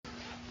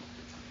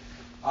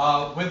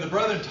When the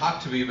brethren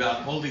talked to me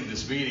about holding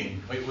this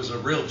meeting, it was a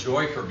real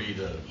joy for me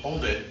to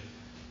hold it.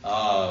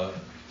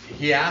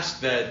 He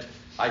asked that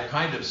I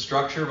kind of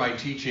structure my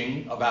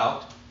teaching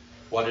about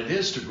what it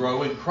is to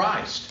grow in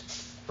Christ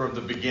from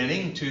the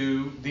beginning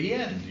to the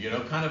end,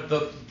 kind of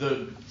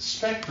the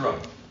spectrum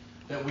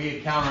that we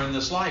encounter in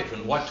this life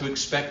and what to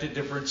expect at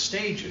different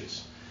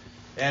stages.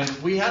 And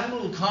we had a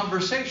little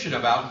conversation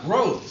about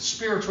growth,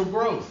 spiritual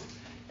growth.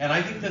 And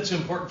I think that's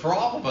important for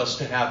all of us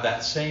to have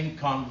that same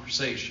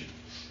conversation.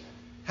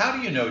 How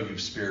do you know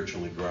you've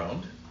spiritually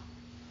grown?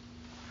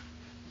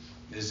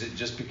 Is it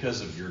just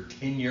because of your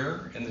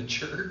tenure in the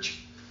church?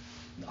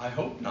 I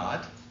hope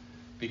not.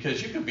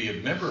 Because you could be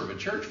a member of a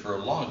church for a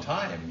long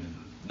time and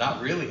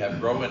not really have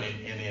grown in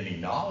any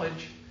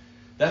knowledge.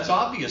 That's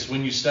obvious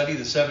when you study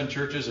the 7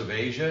 churches of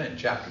Asia in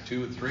chapter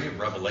 2 and 3 of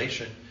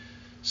Revelation.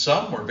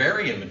 Some were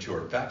very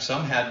immature. In fact,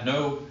 some had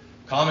no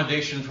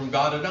commendation from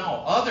God at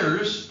all.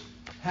 Others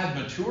had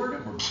matured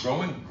and were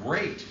growing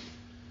great.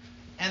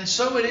 And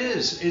so it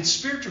is.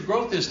 Spiritual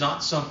growth is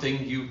not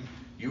something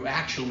you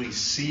actually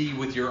see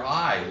with your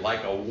eye,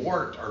 like a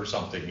wart or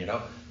something,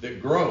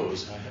 that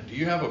grows. Do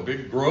you have a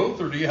big growth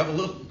or do you have a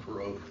little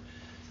growth?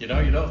 You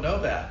don't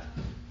know that.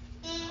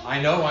 I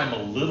know I'm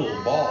a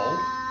little bald.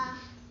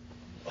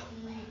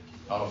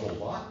 Not a whole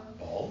lot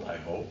bald, I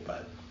hope,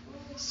 but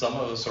some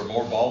of us are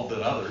more bald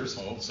than others.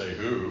 I won't say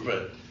who,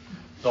 but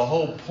the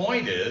whole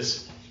point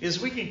is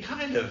we can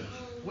kind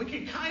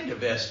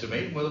of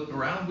estimate. We look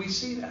around, we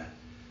see that.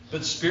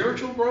 But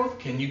spiritual growth,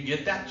 can you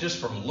get that just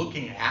from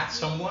looking at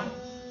someone?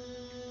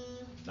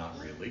 Not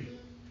really.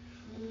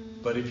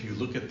 But if you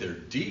look at their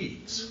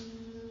deeds,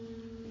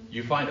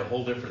 you find a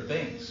whole different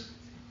things.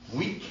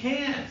 We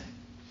can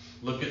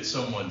look at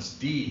someone's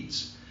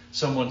deeds,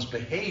 someone's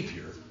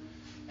behavior,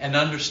 and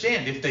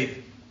understand if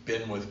they've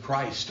been with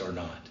Christ or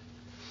not,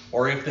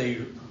 or if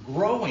they're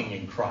growing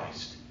in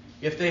Christ,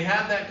 if they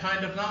have that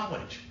kind of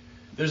knowledge.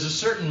 There's a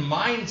certain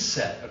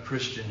mindset a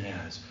Christian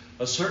has,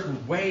 a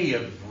certain way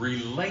of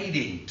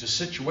relating to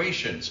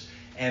situations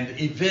and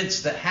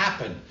events that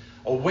happen,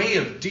 a way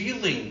of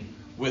dealing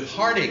with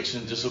heartaches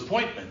and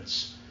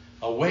disappointments,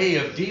 a way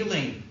of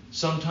dealing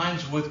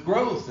sometimes with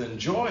growth and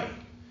joy,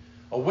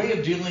 a way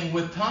of dealing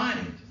with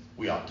time.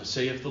 We ought to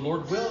say, if the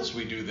Lord wills,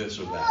 we do this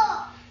or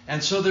that.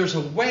 And so there's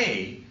a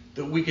way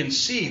that we can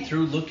see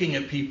through looking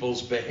at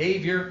people's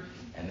behavior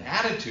and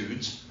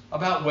attitudes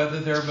about whether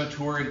they're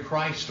mature in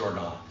Christ or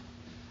not.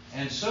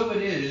 And so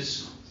it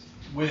is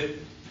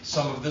with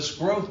some of this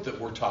growth that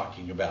we're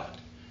talking about.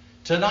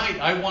 Tonight,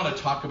 I want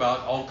to talk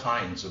about all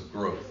kinds of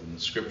growth in the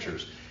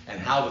Scriptures and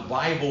how the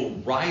Bible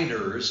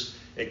writers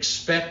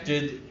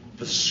expected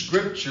the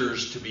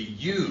Scriptures to be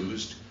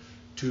used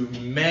to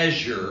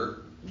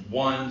measure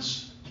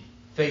one's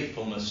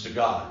faithfulness to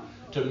God,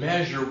 to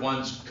measure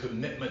one's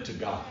commitment to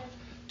God,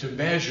 to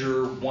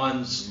measure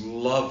one's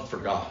love for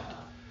God.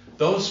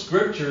 Those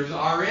Scriptures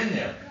are in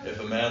there. If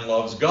a man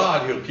loves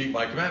God, he'll keep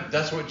my commandments.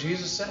 That's what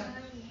Jesus said.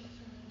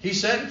 He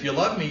said, if you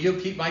love me,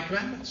 you'll keep my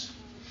commandments.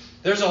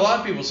 There's a lot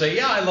of people say,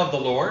 yeah, I love the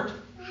Lord,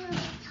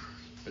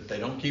 but they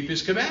don't keep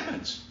his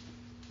commandments.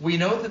 We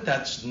know that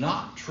that's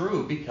not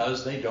true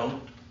because they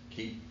don't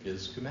keep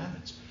his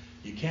commandments.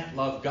 You can't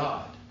love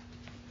God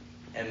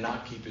and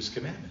not keep his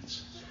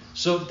commandments.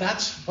 So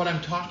that's what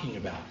I'm talking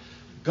about.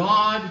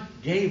 God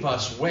gave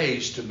us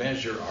ways to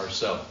measure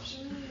ourselves.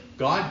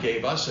 God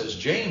gave us, as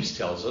James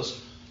tells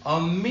us, a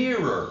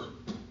mirror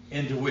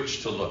into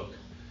which to look.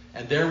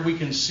 And there we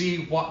can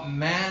see what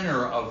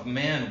manner of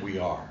man we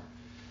are.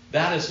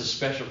 That is a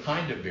special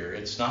kind of mirror.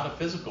 It's not a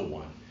physical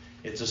one.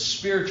 It's a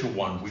spiritual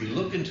one. We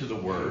look into the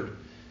Word,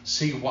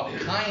 see what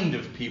kind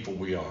of people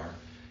we are,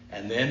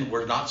 and then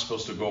we're not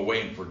supposed to go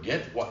away and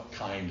forget what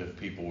kind of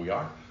people we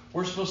are.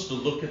 We're supposed to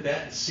look at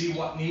that and see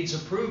what needs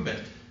improvement,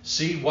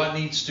 see what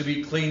needs to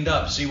be cleaned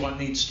up, see what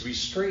needs to be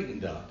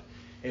straightened up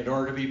in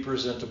order to be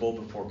presentable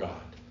before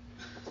God.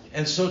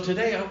 And so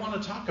today I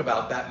want to talk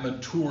about that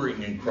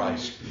maturing in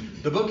Christ.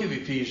 The book of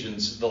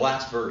Ephesians, the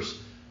last verse,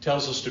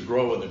 tells us to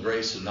grow in the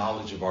grace and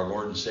knowledge of our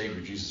Lord and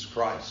Savior Jesus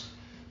Christ.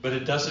 But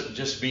it doesn't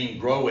just mean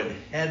grow in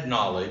head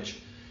knowledge.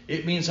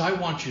 It means I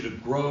want you to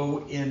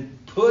grow in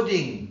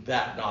putting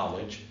that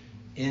knowledge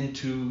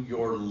into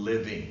your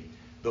living,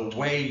 the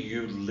way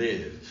you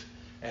live.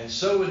 And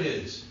so it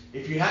is.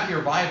 If you have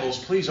your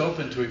Bibles, please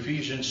open to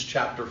Ephesians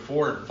chapter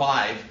 4 and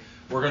 5.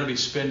 We're going to be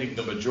spending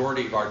the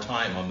majority of our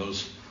time on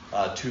those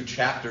 2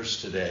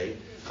 chapters today.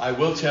 I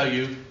will tell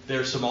you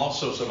there's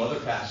also some other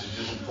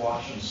passages in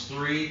Colossians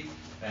 3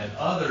 and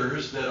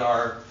others that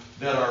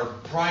are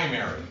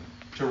primary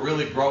to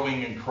really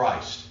growing in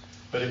Christ.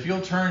 But if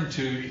you'll turn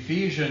to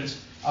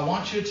Ephesians, I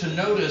want you to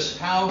notice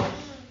how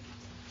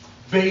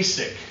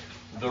basic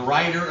the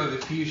writer of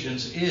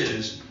Ephesians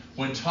is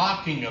when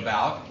talking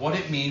about what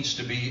it means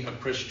to be a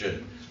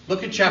Christian.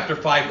 Look at chapter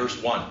 5,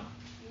 verse 1.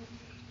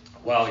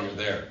 While you're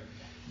there.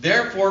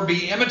 Therefore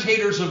be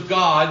imitators of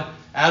God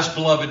as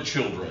beloved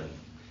children,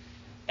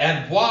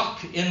 and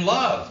walk in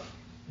love,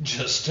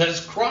 just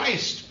as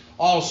Christ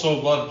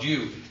also loved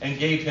you and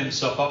gave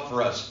himself up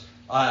for us,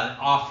 an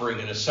offering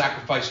and a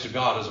sacrifice to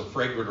God as a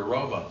fragrant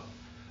aroma.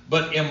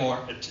 But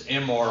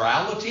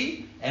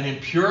immorality and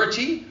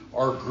impurity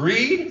or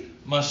greed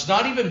must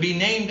not even be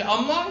named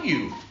among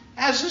you,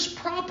 as is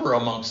proper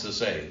amongst the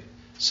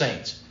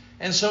saints.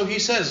 And so he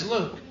says,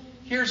 look,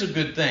 here's a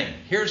good thing.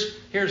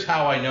 Here's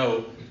how I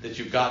know that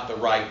you've got the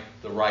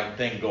right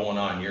thing going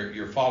on.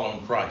 You're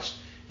following Christ.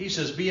 He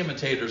says, be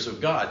imitators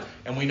of God.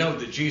 And we know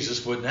that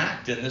Jesus wouldn't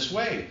act in this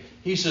way.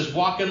 He says,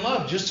 walk in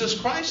love, just as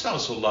Christ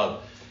also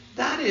loved.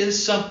 That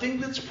is something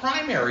that's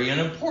primary and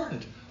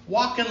important.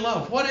 Walk in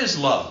love. What is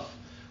love?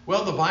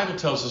 Well, the Bible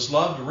tells us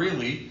love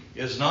really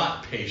is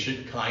not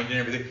patient, kind, and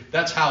everything.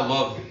 That's how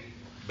love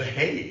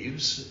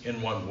behaves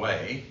in one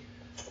way.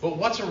 But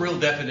what's a real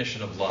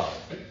definition of love?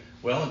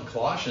 Well, in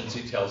Colossians,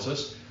 he tells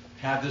us,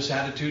 have this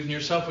attitude in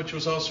yourself, which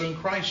was also in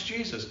Christ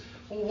Jesus.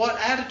 Well, what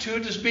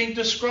attitude is being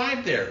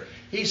described there?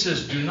 He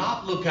says, do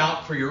not look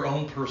out for your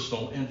own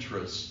personal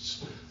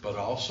interests, but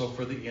also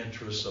for the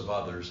interests of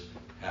others.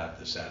 Have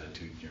this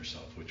attitude in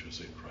yourself, which was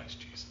in Christ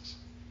Jesus.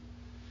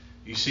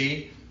 You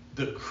see,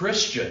 the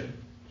Christian,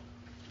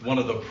 one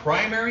of the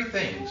primary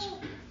things,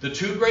 the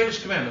two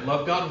greatest commandments,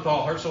 love God with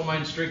all heart, soul, mind,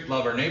 and strength,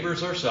 love our neighbor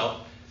as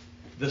ourselves.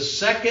 The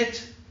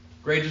second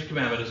greatest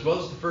commandment, as well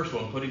as the first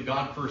one, putting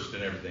God first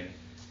in everything,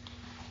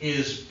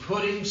 is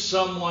putting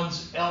someone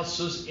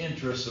else's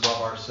interests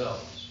above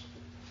ourselves.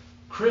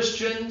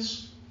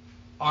 Christians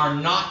are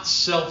not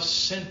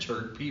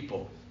self-centered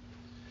people.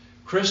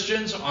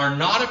 Christians are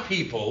not a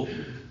people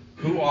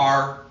who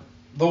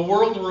the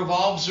world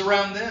revolves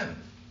around them.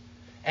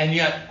 And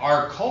yet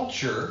our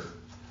culture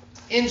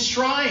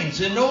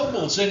enshrines,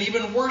 ennobles, and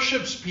even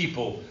worships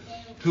people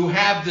who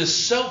have this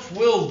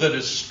self-will that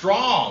is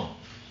strong.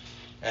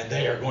 And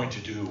they are going to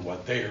do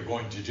what they are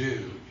going to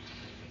do.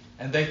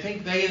 And they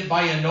think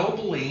by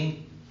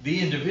ennobling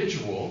the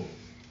individual,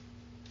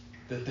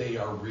 that they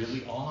are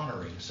really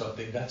honoring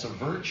something that's a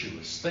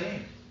virtuous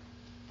thing.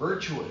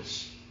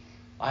 Virtuous.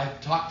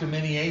 I've talked to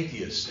many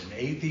atheists, and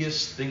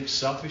atheists think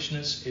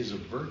selfishness is a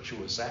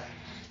virtuous act.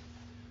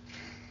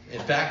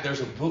 In fact,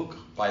 there's a book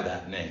by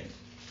that name.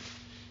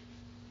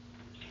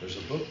 There's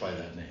a book by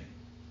that name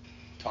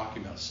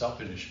talking about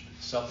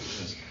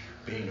selfishness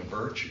being a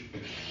virtue.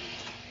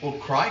 Well,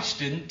 Christ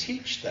didn't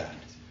teach that.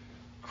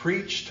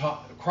 Christ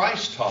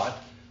taught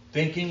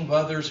thinking of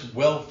others'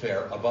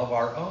 welfare above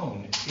our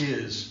own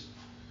is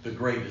the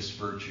greatest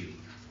virtue.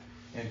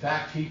 In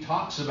fact, he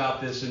talks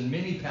about this in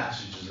many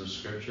passages of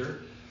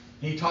Scripture.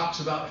 He talks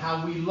about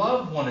how we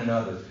love one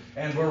another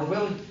and we're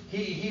willing.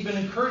 He even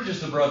encourages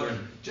the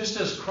brethren, just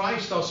as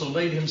Christ also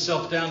laid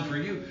himself down for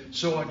you,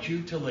 so ought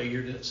you to lay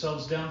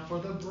yourselves down for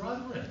the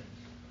brethren.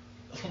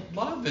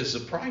 Love is a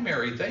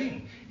primary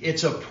thing.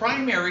 It's a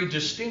primary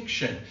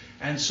distinction.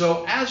 And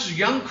so as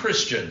young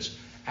Christians,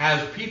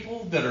 as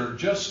people that are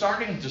just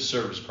starting to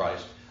serve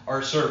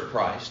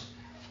Christ,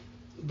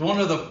 one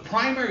of the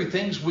primary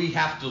things we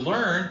have to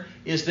learn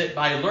is that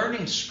by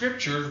learning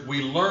Scripture,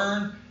 we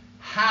learn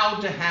how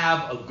to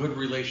have a good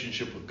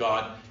relationship with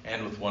God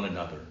and with one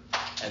another.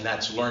 And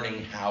that's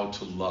learning how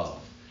to love,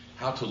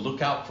 how to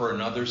look out for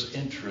another's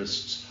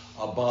interests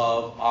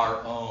above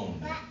our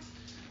own.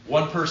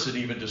 One person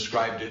even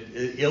described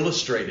it,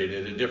 illustrated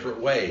it a different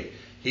way.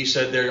 He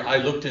said, I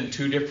looked in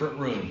two different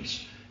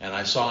rooms, and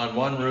I saw in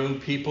one room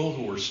people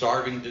who were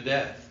starving to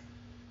death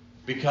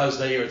because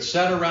they had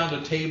sat around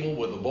a table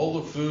with a bowl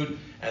of food,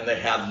 and they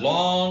had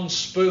long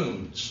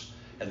spoons,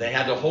 and they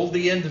had to hold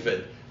the end of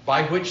it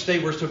by which they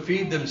were to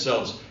feed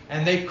themselves.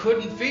 And they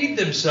couldn't feed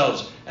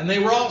themselves, and they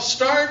were all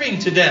starving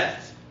to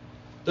death.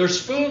 Their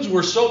spoons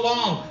were so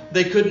long,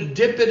 they couldn't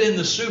dip it in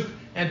the soup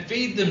and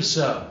feed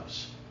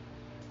themselves.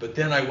 But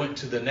then I went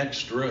to the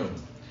next room,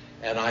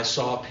 and I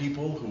saw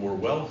people who were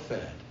well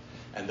fed,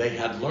 and they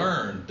had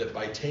learned that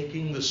by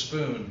taking the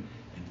spoon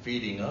and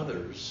feeding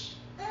others,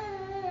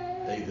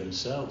 they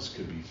themselves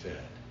could be fed.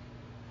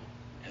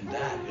 And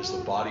that is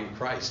the body of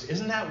Christ.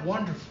 Isn't that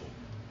wonderful?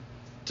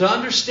 To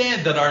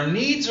understand that our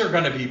needs are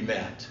going to be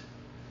met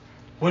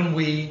when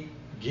we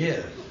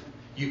give.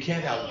 You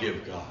can't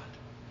outgive God.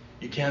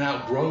 You can't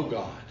outgrow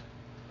God.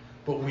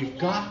 But we've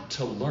got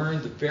to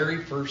learn the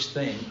very first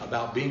thing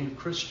about being a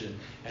Christian,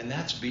 and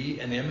that's be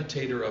an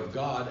imitator of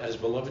God as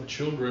beloved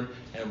children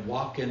and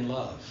walk in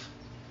love.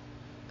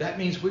 That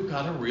means we've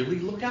got to really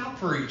look out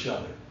for each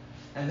other.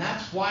 And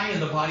that's why in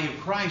the body of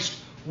Christ,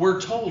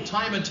 we're told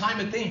time and time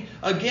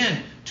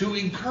again to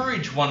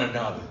encourage one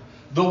another.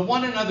 The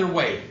one another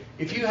way.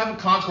 If you have a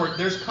concord,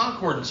 there's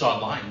concordance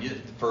online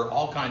for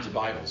all kinds of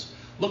Bibles.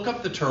 Look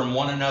up the term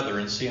one another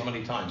and see how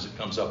many times it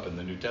comes up in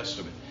the New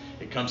Testament.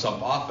 It comes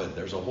up often.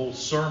 There's a whole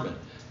sermon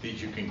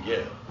that you can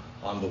get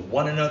on the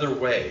one another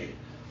way.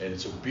 And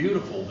it's a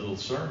beautiful little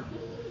sermon.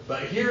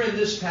 But here in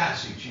this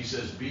passage, he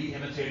says, be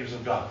imitators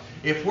of God.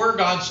 If we're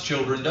God's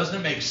children, doesn't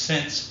it make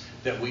sense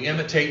that we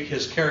imitate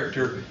his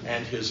character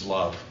and his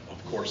love?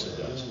 Of course it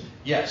does.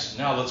 Yes,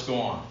 now let's go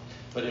on.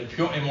 But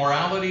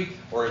immorality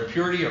or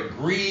impurity or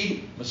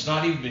greed must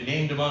not even be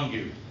named among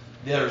you.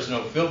 There is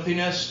no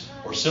filthiness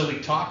or silly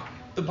talk.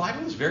 The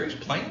Bible is very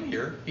plain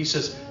here. He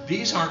says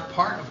these aren't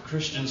part of a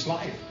Christian's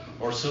life.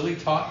 or silly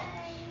talk,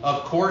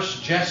 of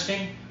coarse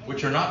jesting,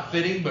 which are not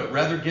fitting, but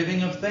rather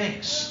giving of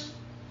thanks.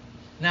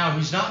 Now,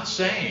 he's not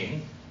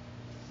saying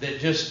that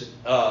just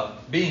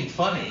being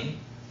funny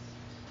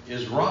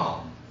is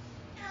wrong.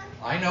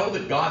 I know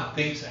that God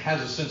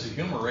has a sense of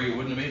humor, or he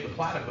wouldn't have made the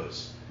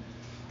platypus.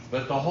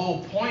 But the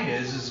whole point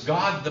is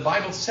God, the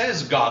Bible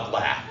says God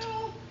laughed.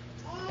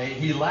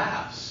 He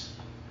laughs.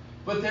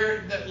 But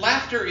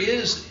laughter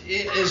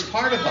is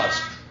part of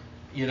us,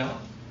 you know.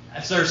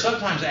 There are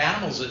sometimes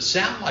animals that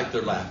sound like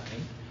they're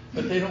laughing,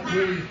 but they don't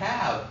really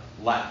have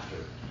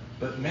laughter.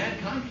 But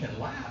mankind can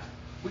laugh.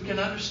 We can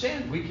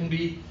understand. We can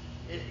be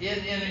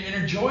and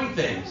enjoy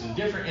things in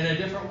a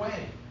different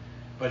way.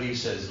 But he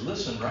says,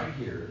 listen right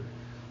here.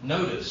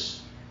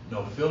 Notice,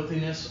 no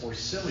filthiness or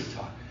silly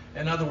talk.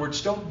 In other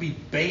words, don't be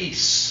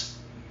base.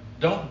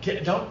 Don't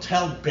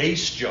tell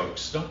base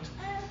jokes.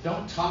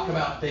 Don't talk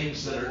about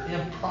things that are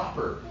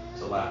improper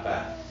to laugh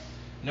at.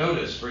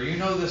 Notice, for you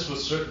know this with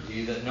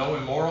certainty, that no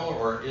immoral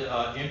or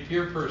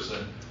impure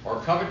person or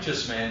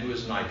covetous man who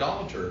is an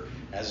idolater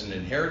has an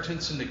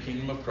inheritance in the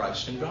kingdom of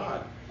Christ and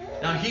God.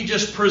 Now, he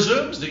just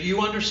presumes that you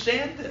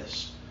understand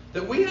this,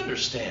 that we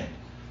understand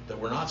that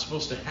we're not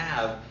supposed to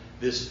have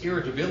this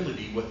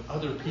irritability with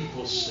other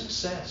people's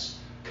success,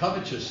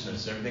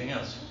 covetousness, everything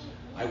else.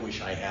 I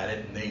wish I had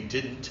it and they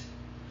didn't.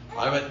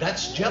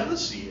 That's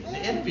jealousy and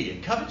envy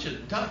and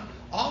covetousness.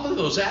 All of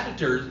those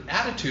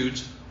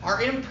attitudes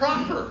are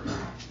improper.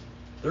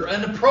 They're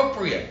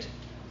inappropriate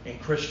in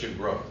Christian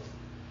growth.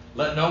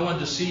 Let no one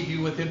deceive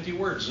you with empty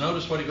words.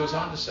 Notice what he goes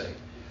on to say.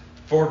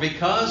 For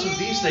because of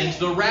these things,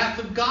 the wrath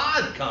of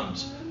God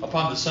comes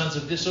upon the sons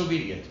of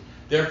disobedience.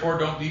 Therefore,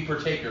 don't be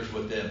partakers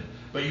with them.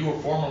 But you were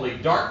formerly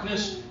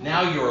darkness,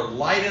 now you are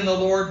light in the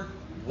Lord.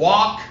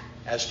 Walk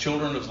as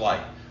children of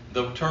light.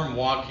 The term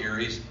walk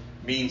here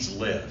means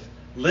live.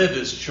 Live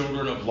as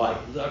children of light.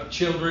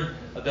 Children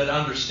that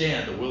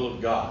understand the will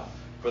of God.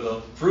 For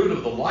the fruit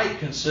of the light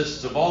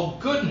consists of all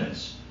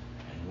goodness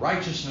and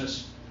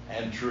righteousness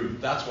and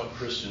truth. That's what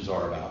Christians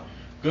are about.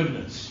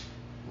 Goodness,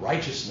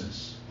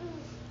 righteousness,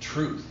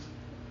 truth.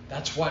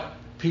 That's what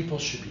people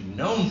should be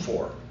known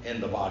for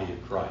in the body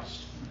of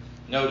Christ.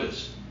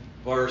 Notice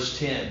verse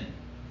 10.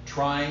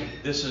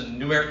 This is a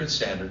New American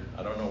Standard.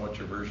 I don't know what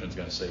your version is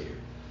going to say here.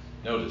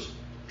 Notice,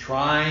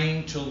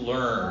 trying to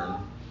learn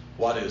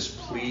what is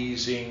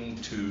pleasing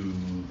to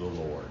the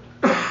Lord.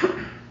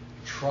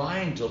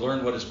 Trying to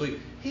learn what is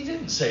pleasing. He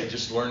didn't say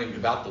just learning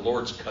about the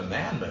Lord's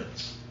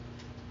commandments.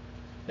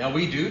 Now,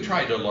 we do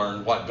try to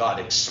learn what God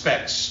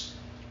expects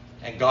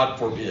and God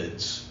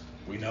forbids.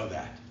 We know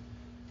that.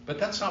 But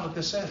that's not what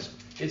this says.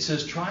 It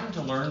says trying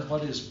to learn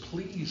what is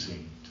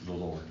pleasing to the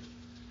Lord.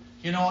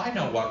 You know, I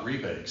know what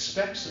Reba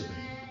expects of me.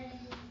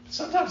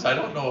 Sometimes I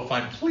don't know if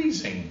I'm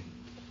pleasing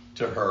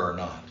to her or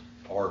not,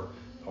 or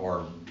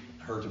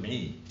her to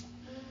me.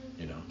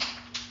 You know,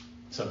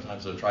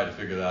 sometimes I try to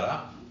figure that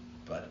out,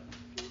 but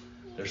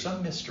there's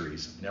some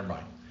mysteries. Never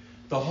mind.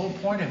 The whole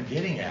point I'm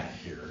getting at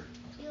here,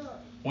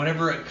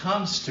 whenever it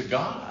comes to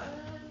God,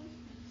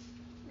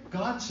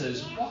 God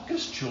says, walk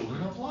as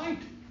children of light.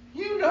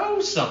 You know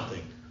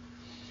something.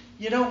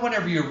 You know,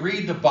 whenever you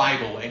read the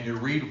Bible and you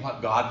read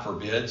what God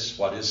forbids,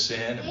 what is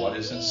sin and what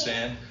isn't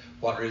sin,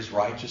 what is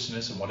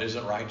righteousness and what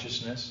isn't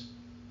righteousness,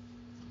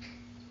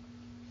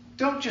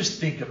 don't just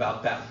think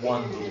about that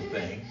one little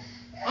thing.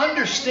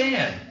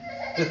 Understand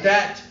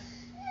that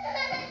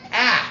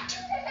act,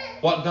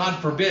 what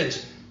God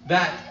forbids,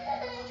 that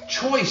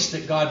choice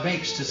that God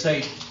makes to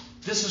say,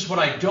 this is what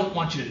I don't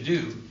want you to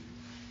do,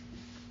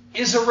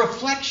 is a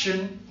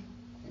reflection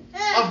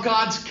of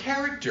God's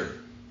character.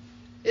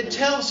 It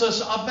tells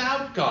us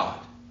about God.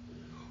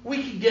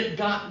 We can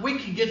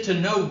get to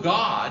know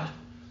God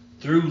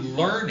through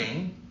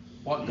learning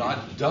what God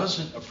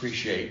doesn't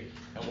appreciate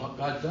and what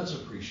God does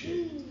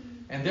appreciate.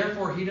 And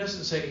therefore, he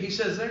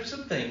says there's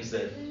some things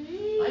that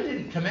I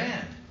didn't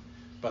command,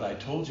 but I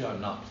told you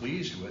I'm not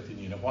pleased with. And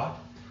you know what?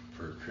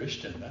 For a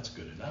Christian, that's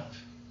good enough.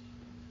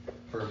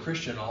 For a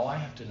Christian, all I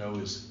have to know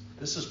is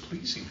this is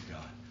pleasing to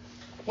God.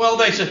 Well,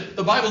 they said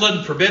the Bible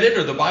doesn't forbid it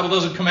or the Bible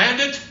doesn't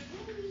command it.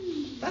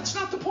 That's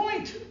not the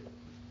point.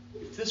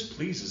 If this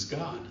pleases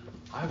God,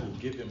 I will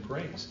give him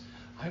praise.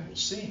 I will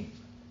sing.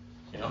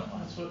 You know,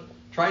 that's what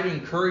try to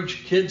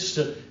encourage kids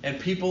and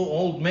people,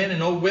 old men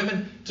and old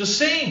women, to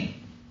sing.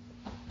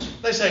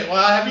 They say,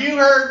 well, have you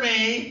heard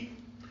me?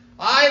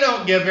 I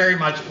don't give very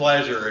much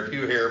pleasure if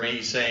you hear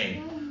me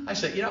sing. I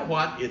say, you know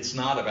what? It's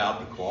not about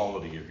the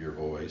quality of your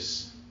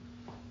voice,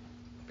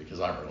 because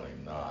I'm really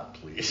not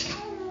pleased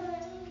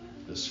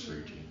with this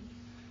Scroogey.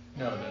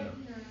 No.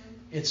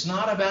 It's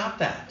not about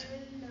that.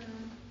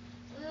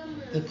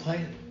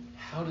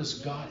 How does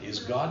God, is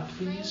God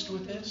pleased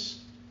with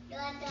this?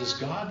 Does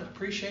God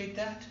appreciate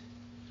that?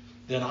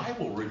 Then I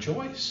will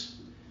rejoice.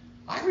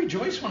 I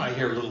rejoice when I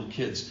hear little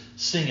kids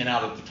singing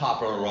out at the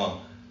top of the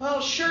rung.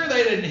 Well, sure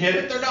they didn't hit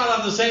it. They're not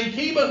on the same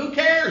key, but who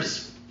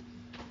cares?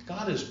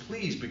 God is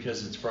pleased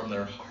because it's from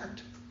their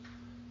heart.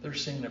 They're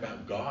singing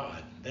about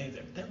God.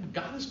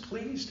 God is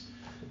pleased.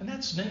 And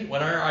that's neat.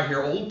 When I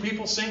hear old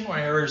people sing, when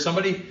I hear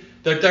somebody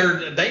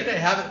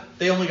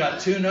They only got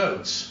 2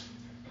 notes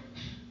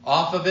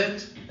off of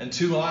it and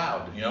 2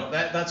 loud.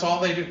 That's all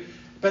they do.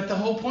 But the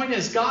whole point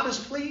is God is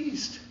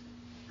pleased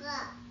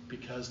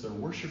because they're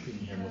worshiping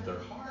Him with their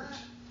heart.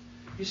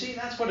 You see,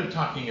 that's what I'm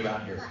talking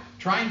about here.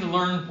 Trying to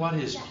learn what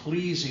is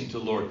pleasing to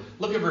the Lord.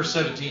 Look at verse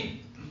 17.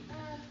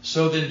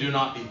 So then do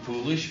not be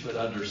foolish, but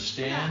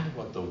understand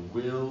what the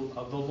will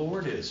of the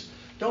Lord is.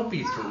 Don't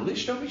be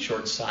foolish. Don't be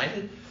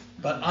short-sighted.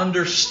 But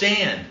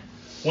understand.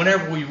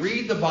 Whenever we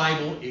read the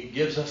Bible, it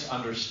gives us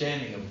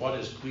understanding of what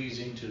is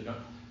pleasing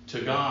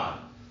to God.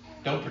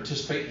 Don't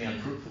participate in the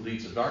unfruitful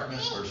deeds of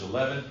darkness. Verse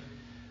 11.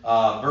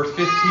 Verse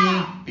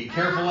 15. Be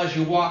careful as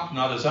you walk,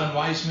 not as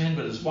unwise men,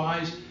 but as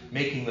wise,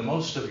 making the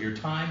most of your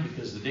time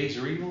because the days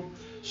are evil.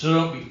 So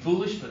don't be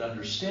foolish, but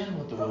understand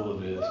what the will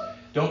of it is.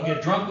 Don't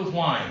get drunk with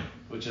wine,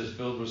 which is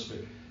filled with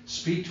spirit.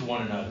 Speak to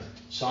one another.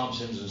 Psalms,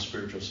 hymns, and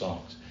spiritual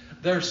songs.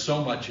 There's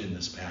so much in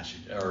this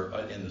passage, or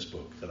in this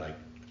book, that I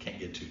can't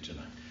get to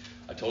tonight.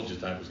 I told you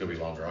tonight was going to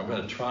be longer. I'm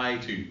going to try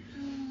to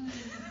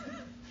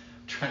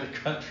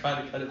cut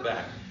it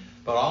back.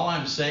 But all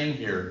I'm saying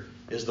here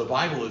is the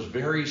Bible is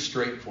very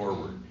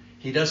straightforward.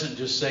 He doesn't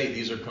just say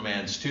these are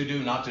commands to do,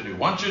 not to do.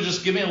 Why don't you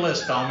just give me a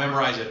list, I'll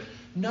memorize it.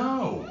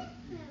 No.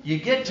 You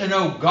get to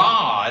know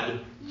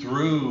God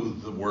through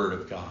the Word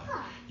of God.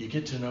 You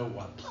get to know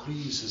what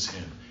pleases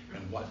Him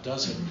and what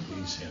doesn't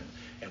please Him.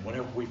 And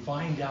whenever we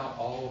find out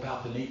all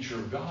about the nature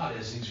of God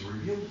as He's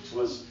revealed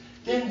to us,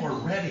 then we're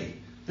ready.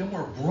 Then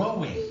we're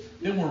growing.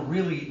 Then we're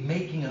really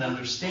making an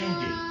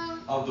understanding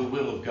of the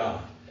will of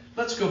God.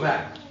 Let's go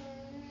back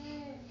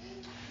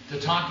to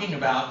talking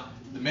about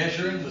the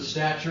measuring the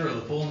stature of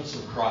the fullness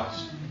of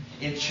Christ.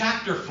 In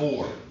chapter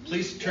 4,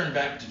 please turn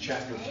back to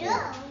chapter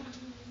 4.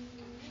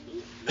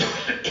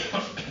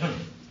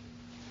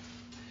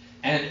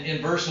 And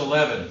in verse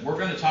 11, we're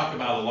going to talk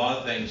about a lot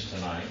of things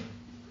tonight.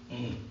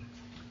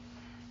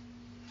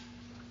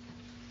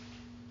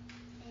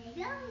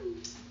 Yeah,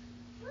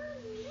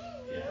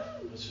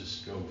 let's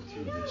just go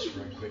through this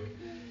right quick.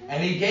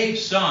 And He gave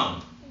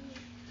some.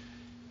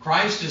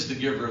 Christ is the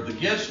giver of the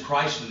gifts.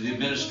 Christ is the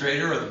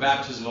administrator of the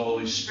baptism of the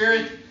Holy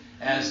Spirit.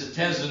 As it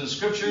says in the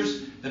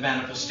Scriptures, the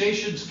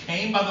manifestations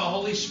came by the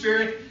Holy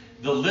Spirit.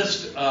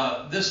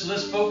 This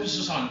list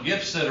focuses on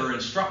gifts that are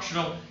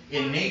instructional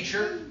in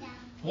nature.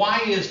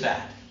 Why is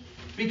that?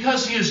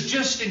 Because He has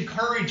just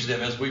encouraged them,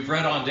 as we've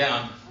read on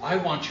down. I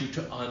want you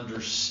to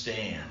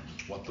understand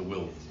what the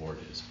will of the Lord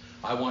is.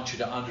 I want you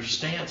to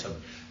understand something.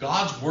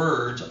 God's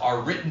words are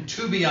written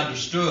to be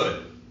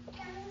understood.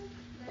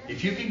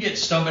 If you can get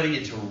somebody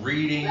into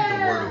reading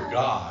the Word of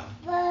God,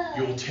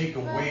 you'll take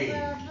away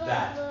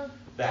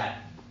that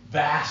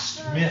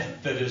vast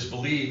myth that is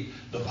believed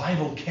the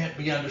Bible can't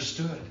be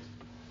understood.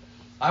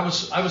 I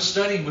was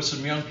studying with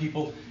some young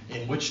people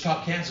in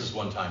Wichita, Kansas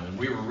one time, and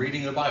we were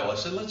reading the Bible. I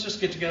said, let's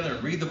just get together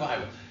and read the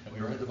Bible. And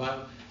we read the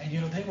Bible,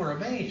 and they were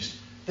amazed.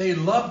 They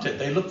loved it.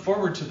 They looked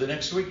forward to the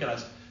next week. And I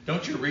said,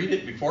 don't you read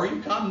it before you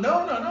come?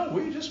 No.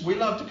 We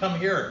love to come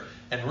here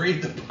and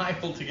read the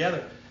Bible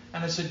together.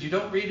 And I said, you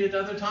don't read it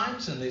other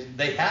times? And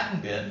they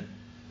hadn't been.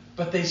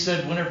 But they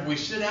said, whenever we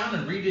sit down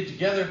and read it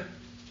together,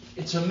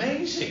 it's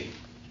amazing.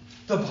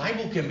 The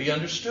Bible can be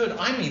understood.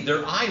 I mean,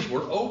 their eyes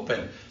were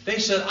open. They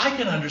said, I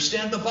can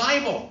understand the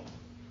Bible.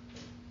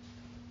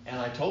 And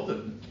I told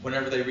them,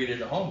 whenever they read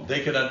it at home,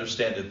 they could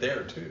understand it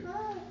there too.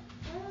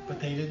 But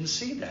they didn't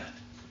see that.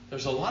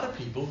 There's a lot of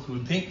people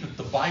who think that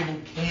the Bible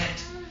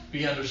can't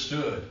be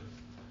understood.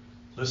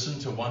 Listen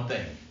to one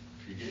thing.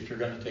 If you're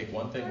going to take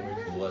one thing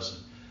away from the lesson,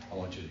 I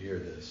want you to hear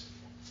this.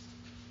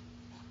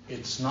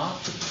 It's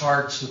not the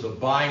parts of the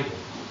Bible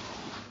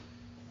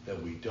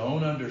that we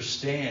don't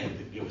understand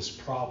that give us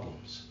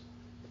problems.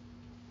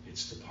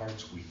 It's the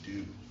parts we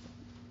do.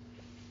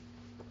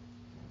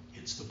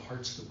 It's the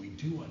parts that we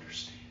do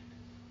understand.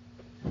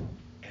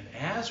 And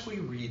as we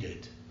read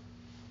it,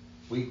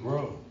 we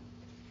grow.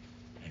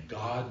 And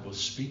God will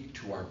speak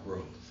to our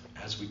growth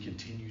as we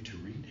continue to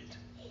read it.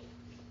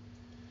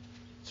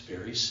 It's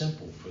very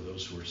simple for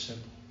those who are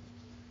simple.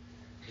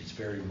 It's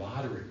very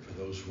moderate for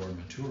those who are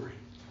maturing.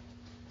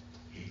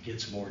 It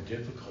gets more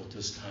difficult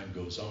as time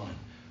goes on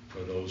for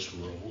those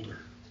who are older,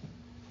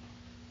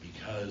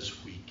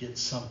 because we get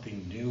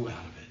something new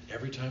out of it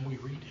every time we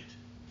read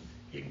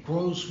it. It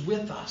grows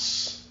with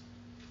us,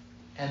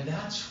 and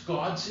that's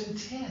God's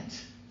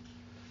intent.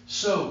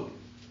 So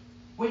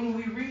when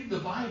we read the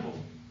Bible,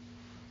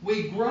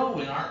 we grow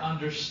in our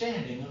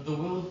understanding of the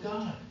will of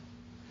God.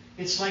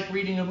 It's like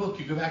reading a book.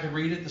 You go back and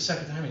read it the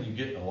second time and you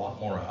get a lot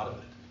more out of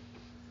it.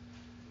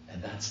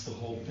 And that's the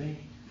whole thing.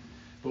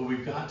 But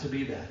we've got to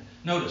be that.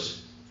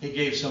 Notice, He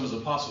gave some as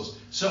apostles.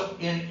 So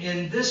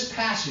in this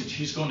passage,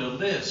 He's going to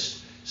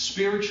list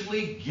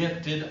spiritually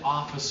gifted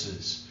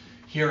offices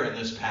here in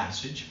this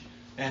passage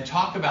and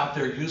talk about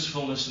their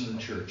usefulness in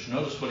the church.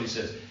 Notice what He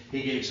says.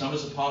 He gave some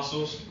as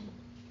apostles,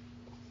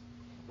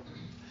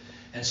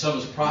 and some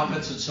as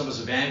prophets, and some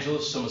as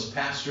evangelists, some as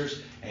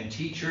pastors and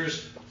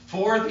teachers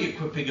for the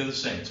equipping of the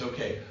saints.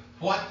 Okay,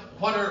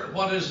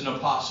 what is an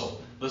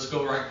apostle? Let's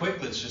go right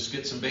quick. Let's just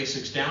get some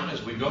basics down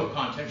as we go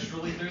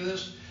contextually through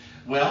this.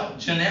 Well,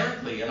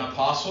 generically, an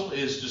apostle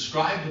is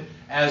described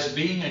as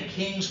being a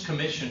king's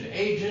commissioned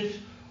agent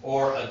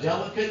or a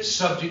delegate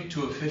subject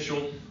to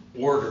official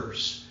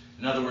orders.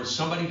 In other words,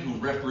 somebody who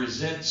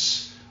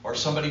represents or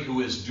somebody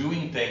who is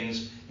doing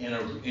things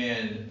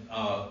in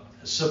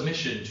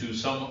submission to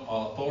some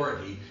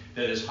authority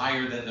that is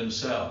higher than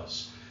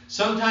themselves.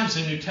 Sometimes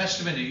the New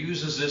Testament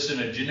uses this in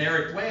a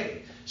generic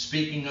way,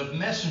 speaking of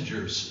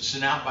messengers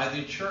sent out by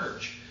the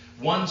church.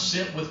 One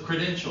sent with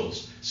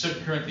credentials,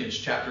 2 Corinthians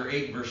chapter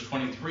 8, verse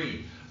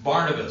 23.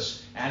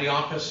 Barnabas,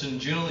 Antiochus and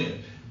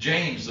Julian,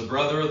 James, the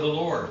brother of the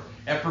Lord,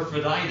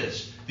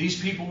 Epaphroditus. These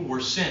people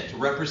were sent to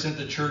represent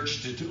the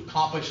church to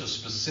accomplish a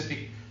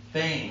specific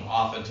thing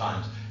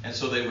oftentimes. And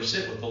so they were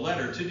sent with a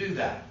letter to do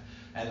that.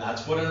 And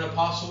that's what an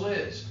apostle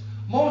is.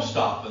 Most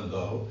often,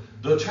 though,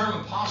 the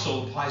term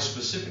apostle applies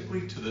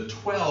specifically to the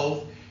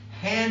 12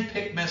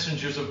 hand-picked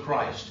messengers of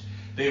Christ.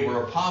 They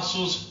were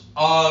apostles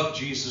of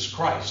Jesus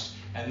Christ.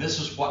 And this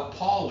is what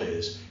Paul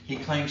is. He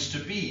claims to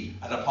be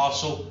an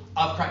apostle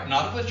of Christ,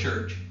 not of the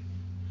church,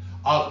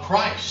 of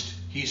Christ,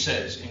 he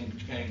says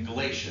in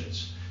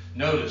Galatians.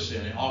 Notice,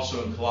 and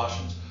also in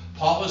Colossians,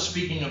 Paul is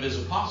speaking of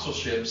his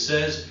apostleship,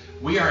 says,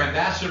 we are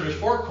ambassadors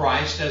for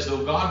Christ, as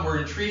though God were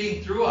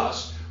entreating through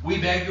us. We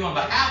beg you on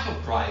behalf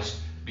of Christ,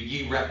 be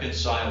ye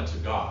reconciled to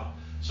God.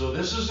 So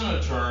this isn't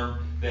a term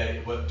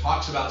that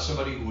talks about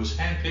somebody who was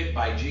handpicked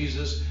by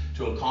Jesus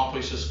to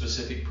accomplish a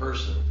specific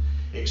person.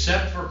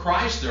 Except for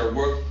Christ, their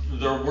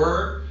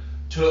word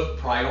took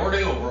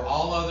priority over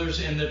all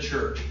others in the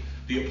church.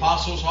 The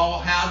apostles all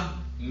had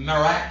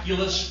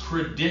miraculous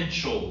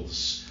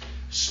credentials,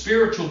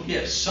 spiritual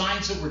gifts,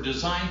 signs that were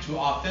designed to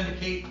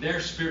authenticate their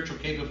spiritual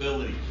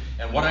capability.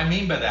 And what I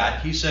mean by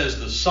that, he says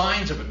the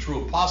signs of a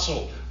true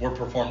apostle were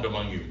performed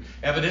among you.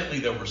 Evidently,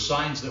 there were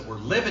signs that were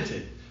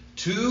limited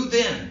to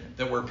them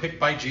that were picked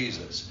by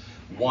Jesus.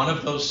 One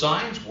of those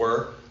signs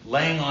were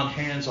laying on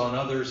hands on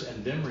others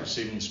and them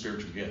receiving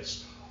spiritual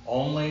gifts.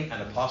 Only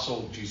an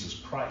apostle of Jesus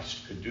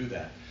Christ could do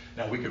that.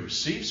 Now, we could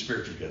receive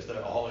spiritual gifts.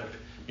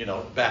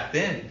 Back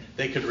then,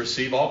 they could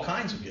receive all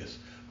kinds of gifts.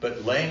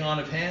 But laying on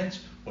of hands,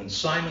 when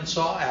Simon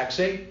saw, Acts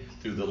 8,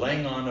 through the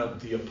laying on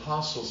of the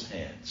apostles'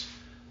 hands,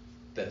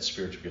 that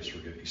spiritual gifts were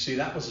given. You see,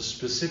 that was a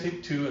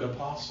specific to an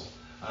apostle.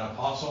 An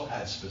apostle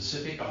had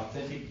specific,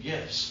 authentic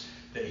gifts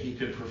that he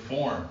could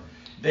perform.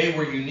 They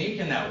were unique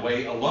in that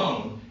way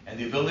alone, and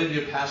the ability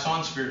to pass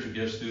on spiritual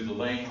gifts through the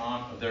laying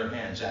on of their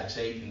hands. Acts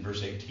 8 and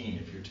verse 18,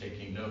 if you're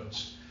taking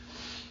notes.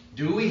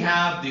 Do we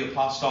have the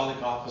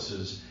apostolic office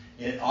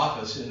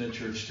in the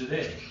church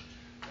today?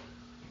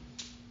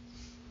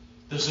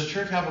 Does the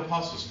church have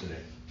apostles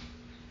today?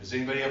 Has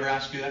anybody ever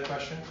asked you that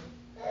question?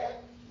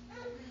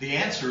 The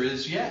answer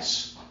is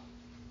yes.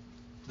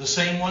 The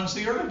same ones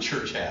the early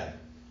church had.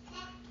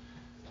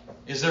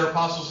 Is there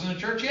apostles in the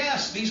church?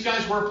 Yes. These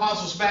guys were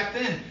apostles back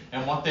then.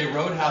 And what they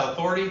wrote had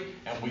authority,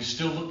 and we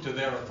still look to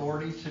their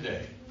authority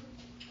today.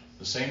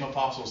 The same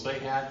apostles they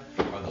had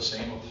are the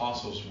same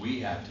apostles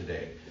we have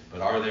today.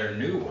 But are there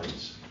new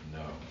ones?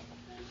 No.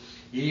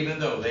 Even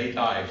though they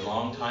died a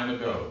long time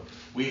ago,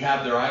 we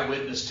have their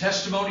eyewitness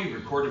testimony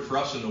recorded for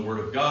us in the Word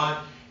of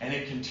God, and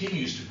it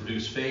continues to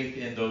produce faith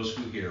in those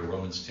who hear.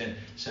 Romans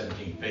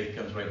 10:17. Faith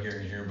comes by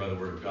hearing and hearing by the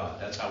Word of God.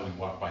 That's how we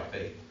walk by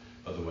faith,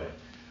 by the way.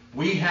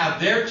 We have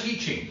their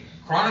teaching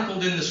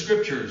chronicled in the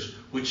Scriptures,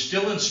 which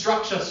still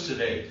instructs us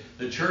today.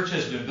 The church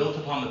has been built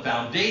upon the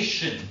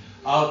foundation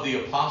of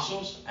the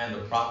apostles and the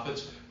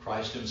prophets,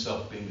 Christ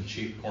himself being the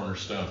chief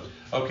cornerstone.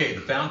 Okay,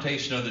 the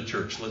foundation of the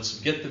church. Let's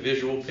get the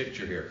visual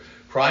picture here.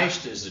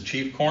 Christ is the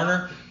chief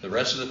corner. The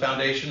rest of the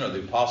foundation are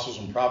the apostles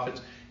and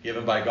prophets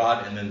given by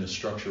God, and then the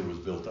structure was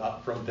built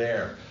up from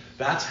there.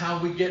 That's how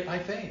we get by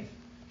faith.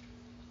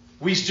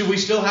 We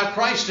still have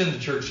Christ in the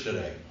church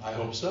today. I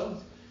hope so.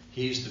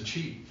 He's the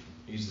chief.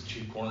 He's the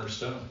chief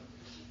cornerstone.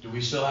 Do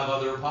we still have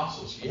other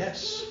apostles?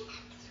 Yes.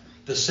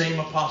 The same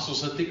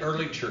apostles that the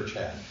early church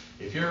had.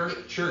 If your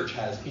church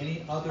has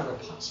any other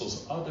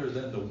apostles other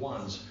than the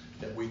ones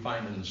that we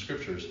find in the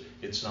Scriptures,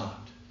 it's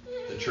not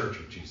the church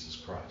of Jesus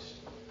Christ.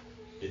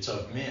 It's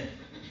of men.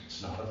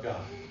 It's not of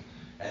God.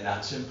 And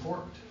that's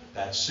important.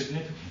 That's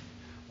significant.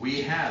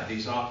 We have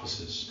these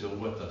offices still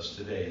with us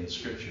today in the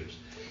Scriptures.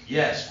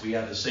 Yes, we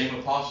have the same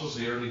apostles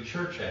the early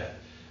church had.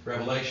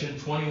 Revelation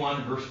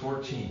 21, verse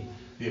 14.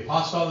 The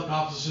apostolic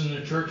offices in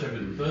the church have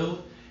been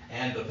filled,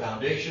 and the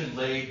foundation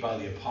laid by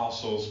the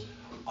apostles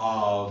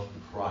of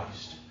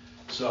Christ.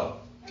 So,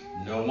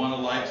 no one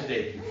alive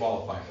today can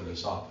qualify for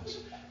this office.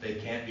 They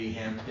can't be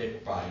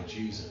handpicked by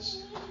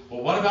Jesus.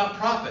 Well, what about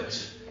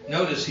prophets?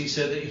 Notice he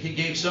said that he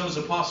gave some as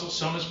apostles,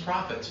 some as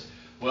prophets.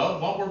 Well,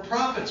 what were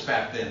prophets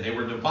back then? They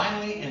were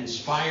divinely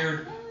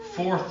inspired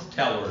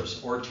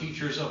forth-tellers or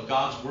teachers of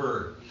God's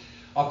word.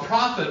 A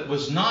prophet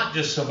was not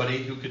just somebody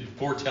who could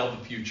foretell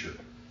the future.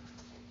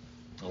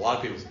 A lot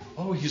of people say,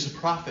 oh, he's a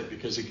prophet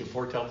because he can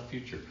foretell the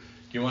future. Do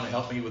you want to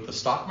help me with the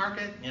stock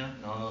market? Yeah,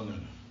 no.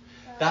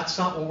 That's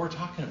not what we're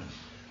talking about.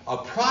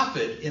 A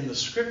prophet in the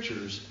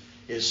Scriptures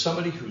is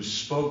somebody who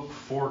spoke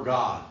for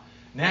God.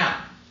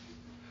 Now,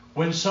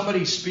 when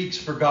somebody speaks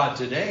for God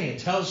today and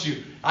tells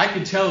you, I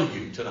can tell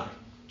you tonight,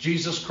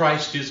 Jesus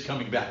Christ is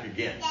coming back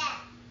again.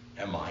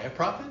 Am I a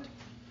prophet?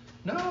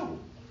 No.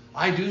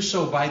 I do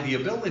so by the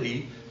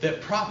ability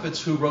that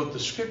prophets who wrote the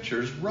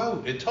scriptures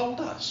wrote and told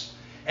us.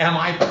 Am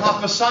I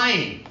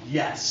prophesying?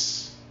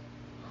 Yes.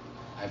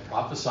 I'm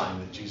prophesying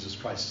that Jesus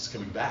Christ is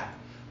coming back,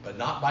 but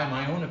not by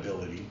my own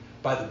ability,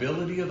 by the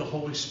ability of the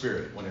Holy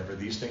Spirit whenever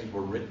these things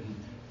were written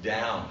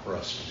down for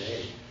us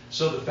today.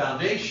 So the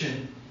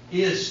foundation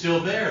is still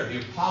there.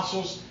 The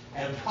apostles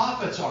and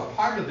prophets are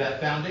part of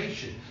that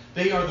foundation.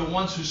 They are the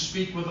ones who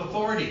speak with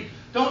authority.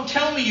 Don't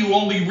tell me you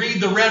only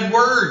read the red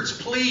words,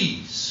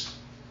 please.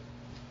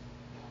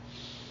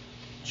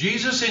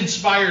 Jesus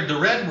inspired the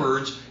red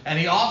words, and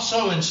he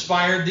also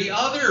inspired the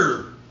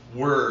other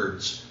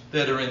words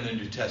that are in the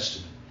New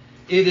Testament.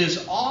 It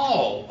is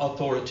all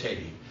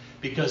authoritative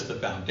because the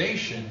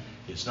foundation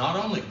is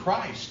not only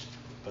Christ,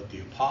 but the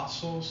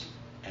apostles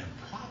and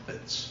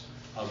prophets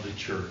of the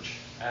church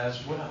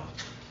as well.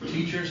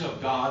 Teachers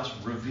of God's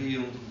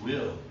revealed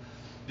will.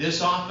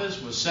 This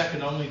office was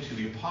second only to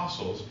the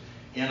apostles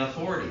in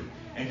authority.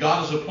 And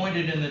God has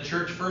appointed in the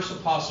church first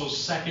apostles,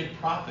 second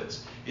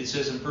prophets. It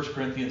says in 1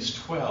 Corinthians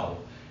 12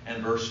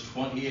 and verse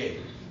 28.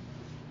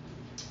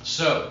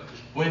 So,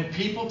 when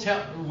people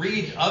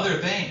read other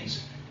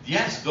things,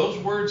 yes, those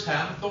words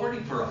have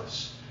authority for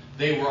us.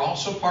 They were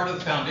also part of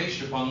the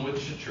foundation upon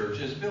which the church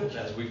is built,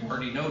 as we've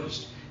already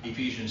noticed.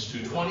 Ephesians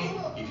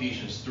 2:20,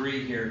 Ephesians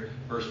 3 here,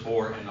 verse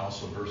 4, and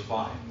also verse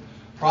 5.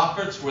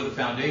 Prophets were the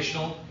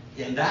foundational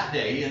in that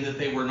day in that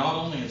they were not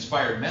only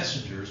inspired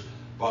messengers,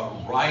 but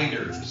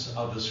writers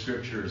of the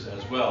scriptures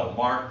as well.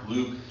 Mark,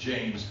 Luke,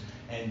 James,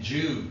 and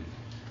Jude.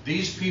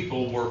 These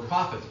people were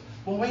prophets.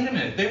 Well, wait a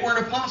minute. They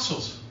weren't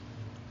apostles.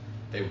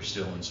 They were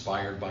still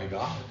inspired by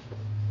God.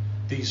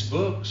 These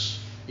books,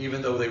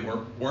 even though they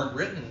weren't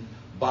written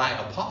by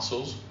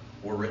apostles,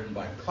 were written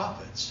by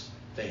prophets.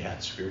 They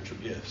had spiritual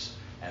gifts,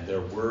 and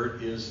their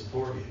word is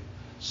authoritative.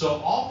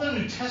 So all the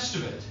New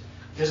Testament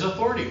is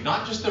authoritative.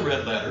 Not just the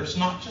red letters,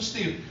 not just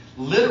the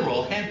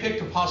literal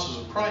handpicked apostles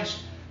of Christ,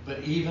 but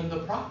even the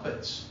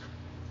prophets,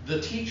 the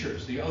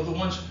teachers, the other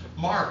ones,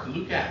 Mark,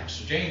 Luke,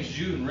 Acts, James,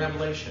 Jude, and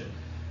Revelation.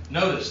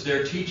 Notice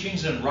their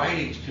teachings and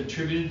writings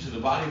contributed to the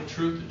body of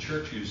truth the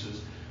church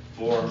uses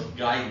for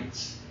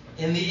guidance.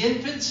 In the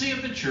infancy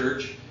of the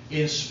church,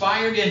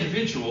 inspired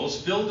individuals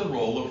filled the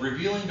role of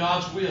revealing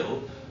God's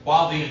will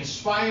while the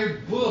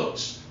inspired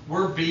books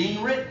were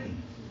being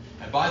written.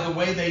 And by the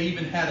way, they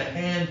even had a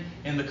hand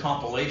in the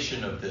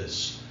compilation of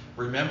this.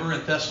 Remember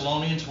in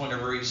Thessalonians,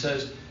 whenever he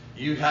says,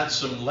 you had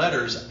some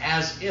letters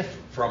as if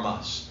from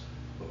us.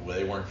 But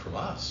they weren't from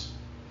us.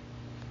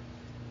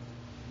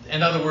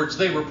 In other words,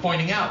 they were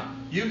pointing out,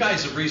 you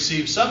guys have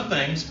received some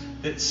things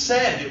that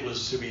said it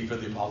was to be for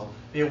the apostles.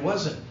 It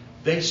wasn't.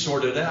 They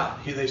sorted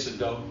out. They said,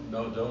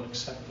 don't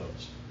accept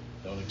those.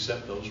 Don't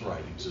accept those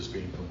writings as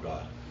being from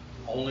God.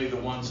 Only the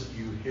ones that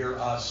you hear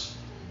us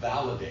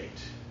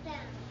validate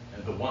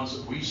and the ones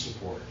that we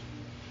support.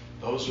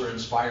 Those are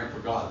inspired for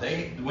God.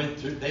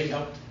 They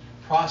helped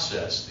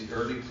process the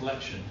early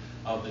collection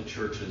of the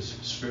church's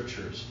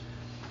scriptures.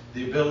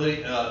 The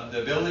ability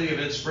of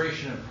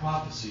inspiration and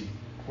prophecy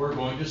were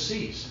going to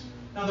cease.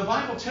 Now the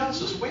Bible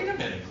tells us, wait a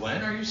minute,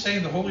 Glenn, are you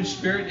saying the Holy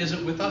Spirit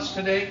isn't with us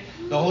today?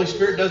 The Holy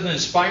Spirit doesn't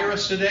inspire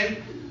us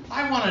today?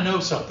 I want to know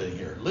something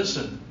here.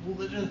 Listen,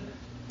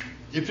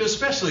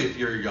 especially if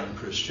you're a young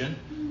Christian,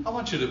 I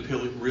want you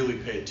to really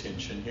pay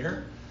attention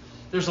here.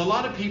 There's a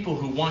lot of people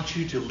who want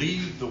you to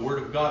leave the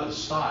Word of God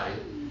aside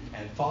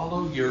and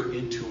follow your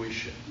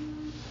intuition.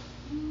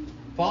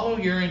 Follow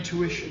your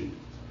intuition.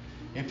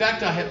 In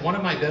fact, I had one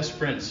of my best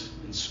friends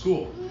in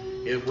school.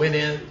 It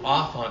went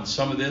off on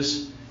some of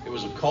this. It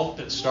was a cult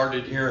that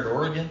started here in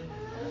Oregon.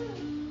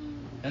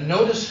 And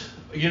notice,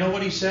 you know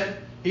what he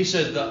said? He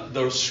said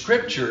the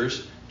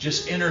scriptures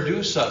just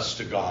introduce us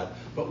to God.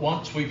 But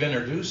once we've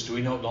introduced,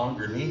 we no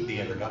longer need the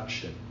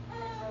introduction.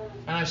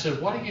 And I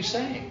said, what are you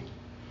saying?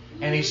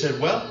 And he said,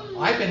 well,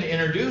 I've been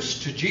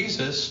introduced to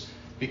Jesus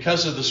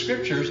because of the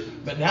scriptures.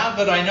 But now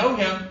that I know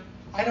him,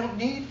 I don't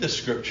need the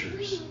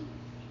scriptures.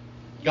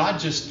 God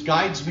just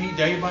guides me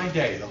day by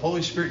day. The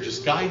Holy Spirit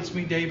just guides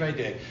me day by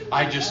day.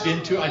 I just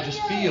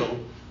feel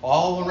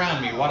all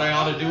around me what I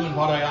ought to do and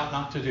what I ought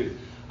not to do.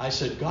 I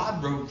said,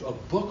 God wrote a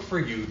book for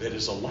you that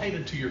is a light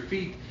unto your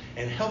feet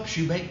and helps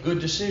you make good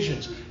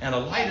decisions and a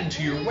light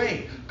unto your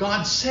way.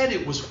 God said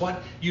it was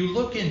what you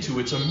look into.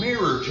 It's a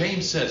mirror,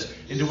 James says,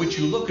 into which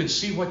you look and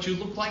see what you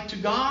look like to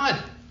God.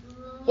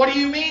 What do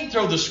you mean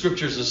throw the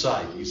scriptures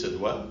aside? He said,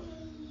 well,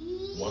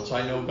 once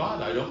I know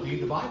God, I don't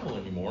need the Bible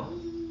anymore.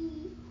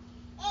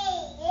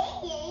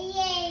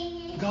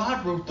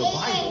 God wrote the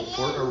Bible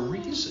for a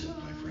reason,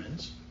 my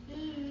friends.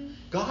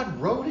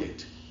 God wrote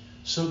it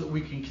so that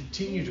we can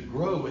continue to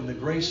grow in the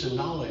grace and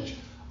knowledge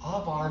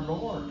of our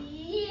Lord.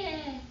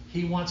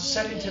 He wants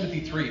 2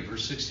 Timothy 3,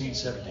 verse 16,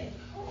 17.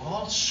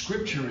 All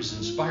scripture is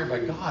inspired by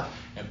God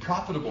and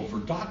profitable for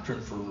doctrine,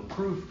 for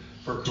reproof,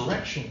 for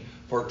correction,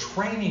 for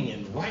training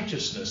in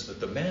righteousness, that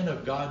the man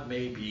of God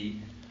may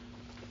be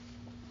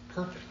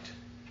Perfect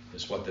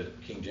is what the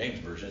King James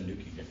Version, New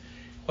King James.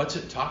 What's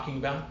it talking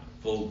about?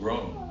 Full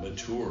grown,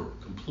 mature,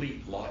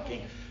 complete,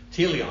 lacking.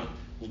 Teleon,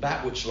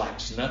 that which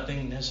lacks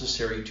nothing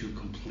necessary to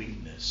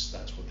completeness.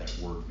 That's what that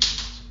word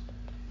means.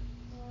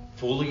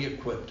 Fully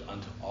equipped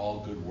unto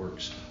all good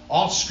works.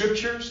 All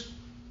scriptures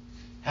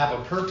have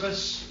a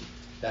purpose.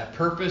 That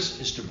purpose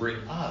is to bring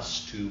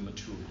us to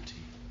maturity.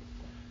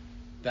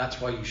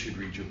 That's why you should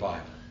read your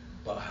Bible.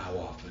 But how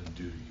often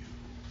do you?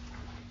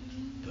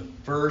 The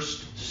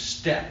first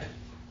step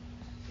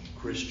in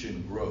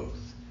Christian growth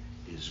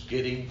is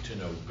getting to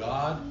know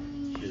God,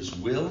 His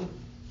will,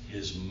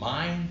 His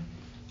mind,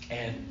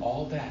 and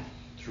all that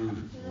through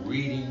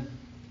reading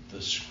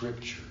the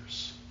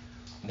Scriptures.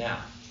 Now,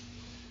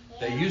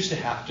 they used to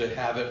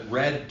have it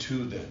read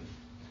to them.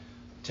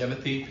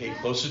 Timothy, pay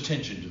close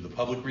attention to the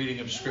public reading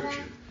of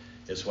Scripture,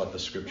 is what the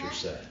Scripture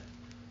said.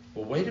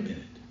 Well, wait a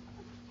minute.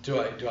 Do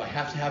I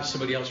have to have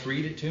somebody else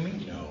read it to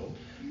me? No.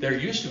 There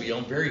used to be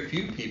very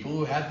few people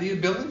who had the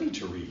ability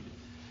to read.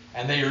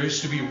 And there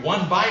used to be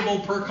one Bible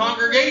per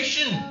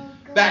congregation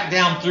back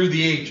down through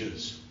the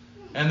ages.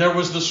 And there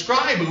was the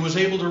scribe who was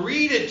able to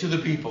read it to the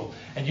people.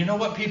 And you know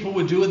what people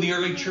would do in the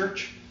early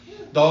church?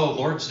 Though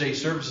Lord's Day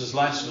services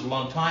lasted a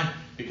long time,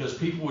 because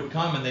people would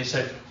come and they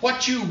said,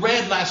 "What you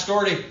read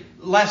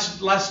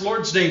last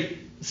Lord's Day,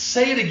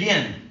 say it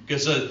again,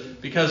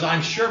 because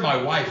I'm sure my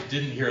wife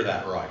didn't hear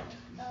that right."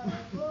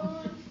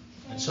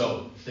 And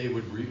so they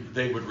would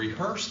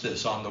rehearse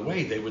this on the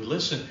way. They would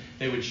listen.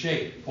 They would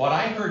shake. "What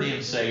I heard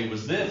him say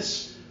was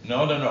this."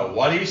 No.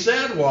 What he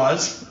said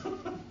was.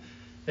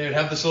 They would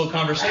have this little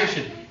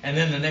conversation, and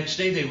then the next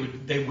day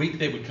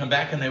they would come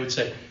back and they would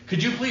say,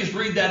 "Could you please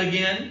read that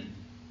again?"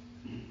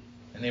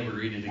 And they would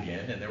read it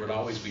again, and there would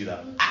always be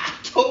that, "I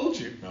told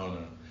you." No.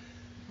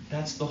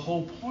 That's the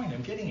whole point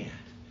I'm getting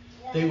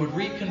at. They would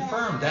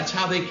reconfirm. That's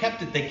how they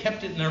kept it. They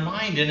kept it in their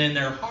mind and in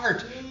their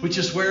heart, which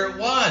is where it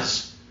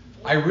was.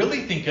 I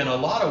really think in a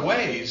lot of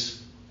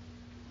ways,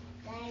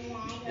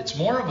 it's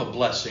more of a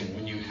blessing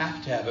when you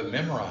have to have it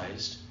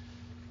memorized,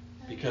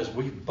 because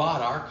we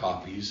bought our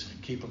copies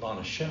and keep them on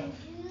a shelf.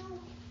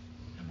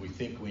 And we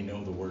think we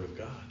know the Word of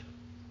God.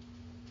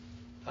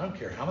 I don't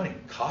care how many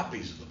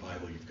copies of the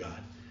Bible you've got.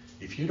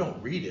 If you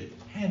don't read it,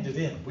 hand it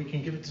in. We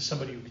can give it to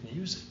somebody who can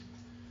use it.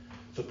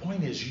 The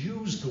point is,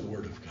 use the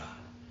Word of God.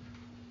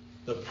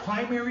 The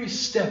primary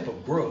step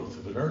of growth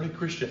of an early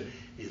Christian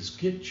is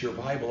get your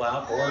Bible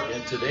out, or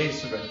in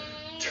today's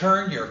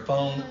turn your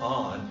phone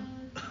on.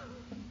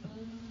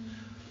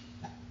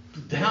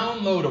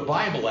 Download a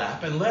Bible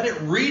app and let it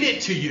read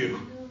it to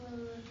you.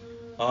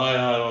 I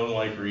don't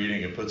like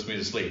reading. It puts me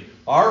to sleep.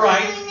 All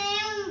right.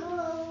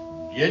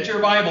 Get your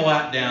Bible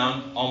app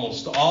down.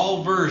 Almost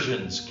all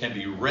versions can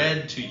be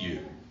read to you.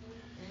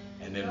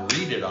 And then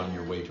read it on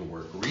your way to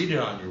work. Read it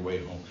on your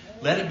way home.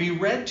 Let it be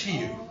read to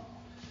you.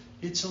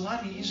 It's a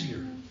lot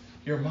easier.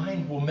 Your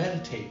mind will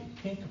meditate and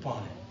think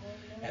upon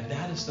it. And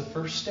that is the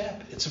first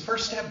step. It's the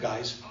first step,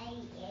 guys.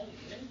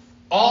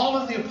 All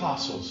of the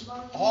apostles,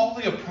 all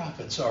the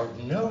prophets are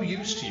of no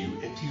use to you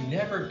if you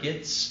never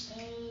gets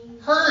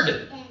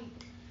heard.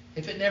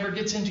 If it never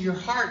gets into your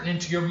heart and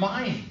into your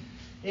mind,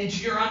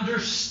 into your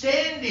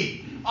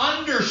understanding.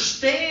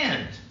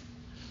 Understand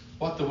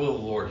what the will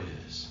of the Lord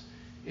is.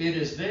 It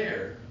is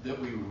there that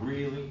we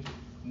really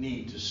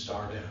need to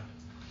start out.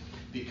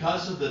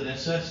 Because of the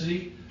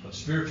necessity of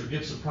spiritual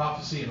gifts of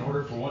prophecy, in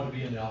order for one to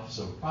be in the office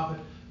of a prophet,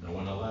 no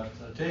one elect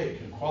today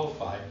can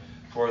qualify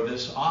for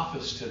this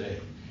office today.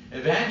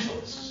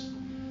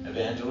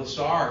 Evangelists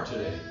are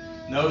today.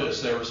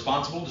 Notice they're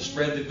responsible to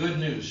spread the good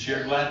news,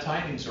 share glad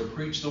tidings, or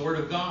preach the word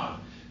of God.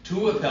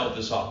 Two have held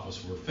this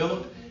office were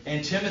Philip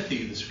and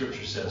Timothy, the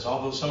scripture says.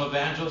 Although some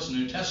evangelists in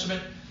the New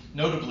Testament,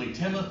 notably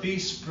Timothy,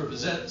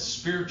 possess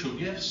spiritual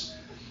gifts,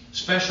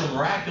 special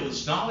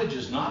miraculous knowledge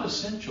is not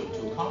essential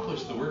to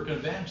accomplish the work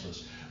of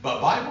evangelists.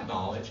 But Bible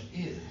knowledge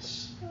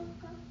is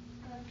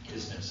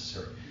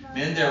necessary.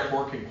 Men,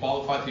 therefore, can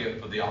qualify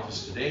for the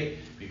office today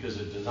because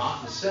it does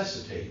not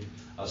necessitate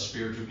a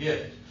spiritual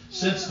gift.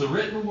 Since the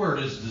written word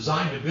is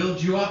designed to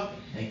build you up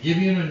and give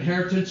you an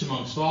inheritance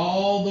amongst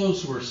all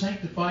those who are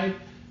sanctified,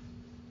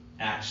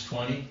 Acts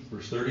 20,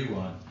 verse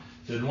 31,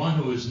 then one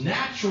who is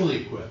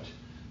naturally equipped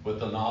with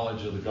the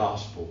knowledge of the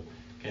gospel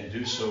can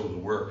do so the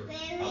work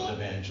of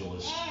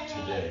evangelists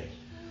today.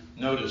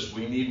 Notice,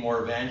 we need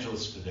more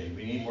evangelists today.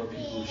 We need more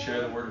people who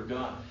share the word of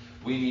God.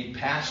 We need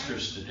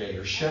pastors today,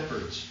 or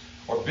shepherds,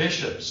 or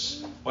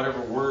bishops,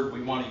 whatever word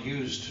we want to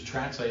use to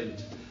translate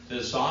into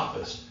this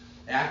office.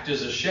 Act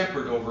as a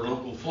shepherd over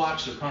local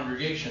flocks or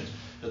congregations.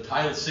 The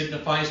title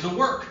signifies the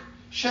work,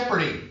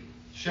 shepherding.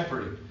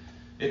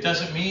 It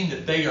doesn't mean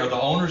that they are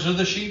the owners of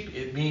the sheep.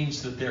 It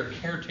means that they're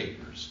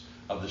caretakers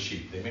of the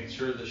sheep. They make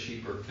sure the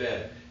sheep are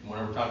fed. And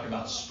when we're talking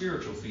about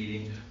spiritual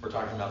feeding, we're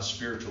talking about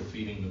spiritual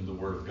feeding of the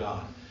Word of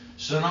God.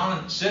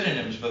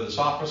 Synonyms for this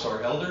office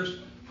are elders,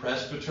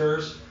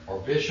 presbyters, or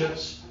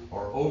bishops,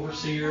 or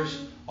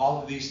overseers.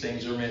 All of these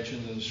things are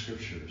mentioned in the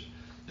Scriptures.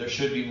 There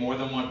should be more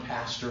than one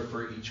pastor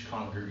for each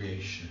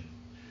congregation.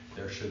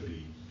 There should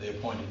be. They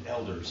appointed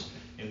elders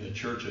in the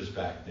churches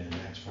back then.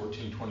 Acts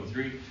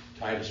 14:23,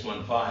 Titus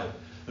 1:5.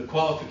 The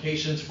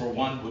qualifications for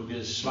one would be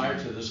aspire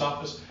to this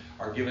office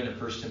are given in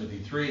 1 Timothy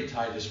 3,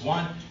 Titus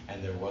 1,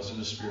 and there wasn't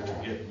a spiritual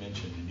gift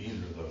mentioned in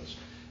either of those.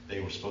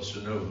 They were supposed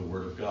to know the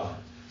Word of God.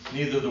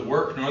 Neither the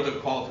work nor the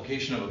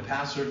qualification of a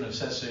pastor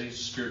necessitates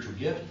a spiritual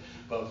gift,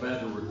 but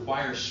rather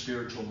requires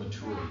spiritual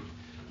maturity.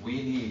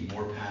 We need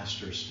more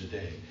pastors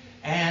today.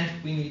 And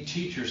we need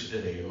teachers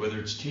today. Whether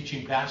it's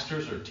teaching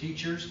pastors or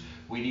teachers,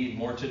 we need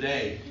more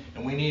today.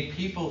 And we need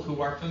people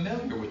who are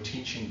familiar with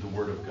teaching the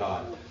Word of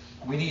God.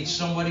 We need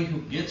somebody who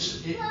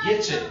gets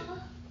it.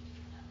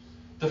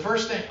 The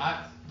first thing, okay.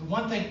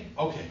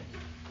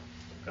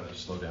 I've got to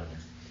slow down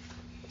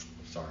here.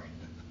 Sorry.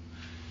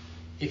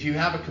 If you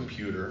have a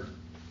computer,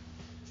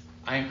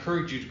 I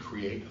encourage you to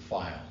create a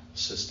file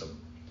system.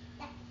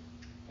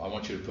 I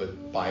want you to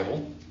put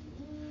Bible.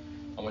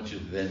 I want you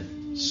to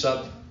then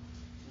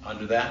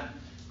under that,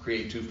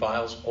 create 2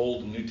 files,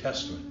 Old and New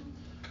Testament.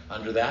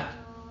 Under that,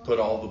 put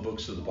all the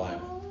books of the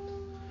Bible.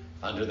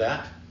 Under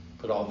that,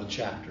 put all the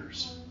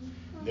chapters.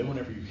 And then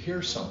whenever you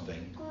hear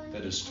something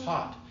that is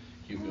taught,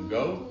 you can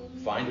go,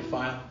 find a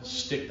file,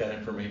 stick that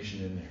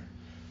information in there.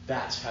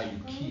 That's how you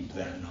keep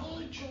that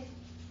knowledge.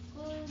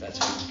 That's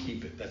how you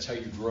keep it. That's how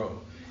you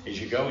grow.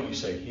 As you go and you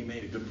say, he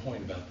made a good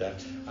point about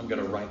that. I'm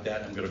going to write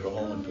that. I'm going to go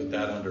home and put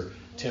that under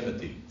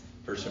Timothy,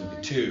 1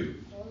 Timothy 2.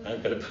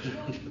 I'm going to put it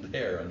under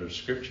there, under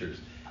Scriptures.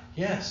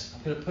 Yes,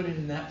 I'm going to put it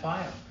in that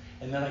file.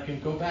 And then I can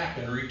go back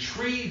and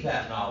retrieve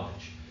that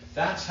knowledge.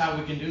 That's how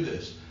we can do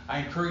this. I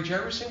encourage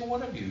every single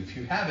one of you, if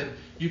you have it,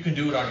 you can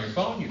do it on your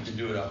phone. You can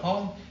do it at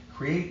home.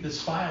 Create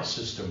this file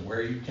system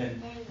where you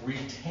can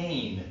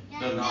retain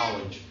the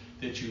knowledge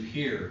that you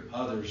hear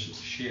others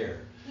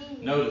share.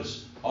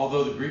 Notice,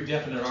 although the Greek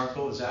definite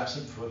article is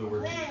absent for the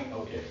word teacher.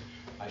 Okay,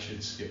 I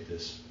should skip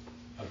this.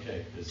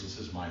 Okay, because this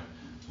is my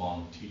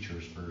long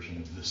teacher's version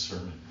of this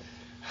sermon.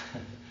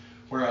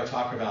 Where I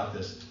talk about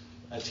this.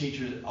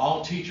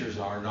 All teachers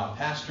are not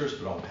pastors,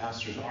 but all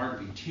pastors are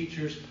to be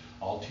teachers.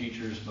 All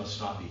teachers must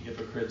not be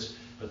hypocrites,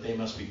 but they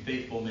must be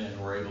faithful men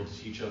who are able to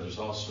teach others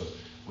also.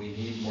 We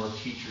need more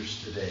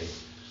teachers today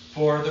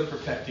for the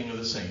perfecting of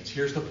the saints.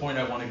 Here's the point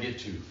I want to get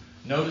to.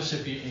 Notice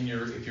if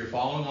you're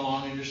following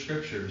along in your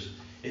scriptures,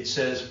 it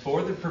says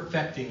for the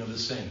perfecting of the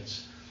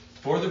saints.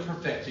 For the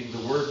perfecting,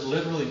 the word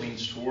literally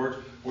means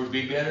toward, would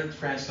be better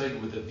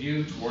translated with a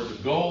view toward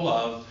the goal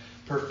of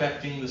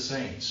perfecting the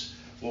saints.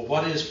 Well,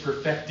 what does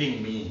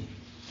perfecting mean?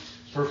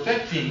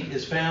 Perfecting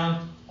is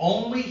found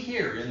only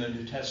here in the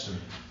New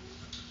Testament.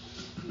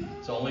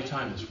 It's the only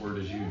time this word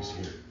is used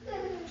here.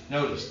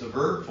 Notice the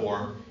verb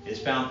form is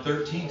found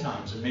 13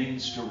 times. It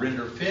means to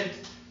render fit,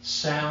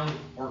 sound,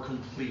 or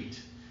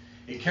complete.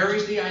 It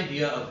carries the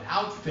idea of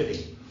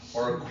outfitting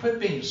or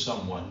equipping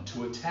someone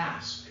to a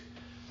task.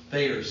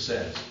 Thayer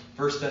says,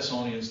 1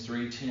 Thessalonians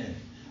 3:10.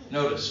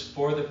 Notice,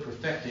 for the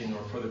perfecting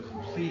or for the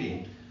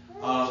completing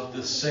of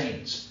the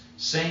saints.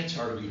 Saints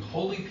are to be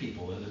holy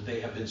people and that they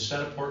have been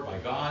set apart by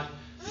God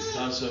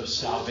because of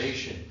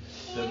salvation.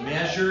 The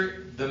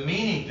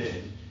meaning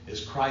then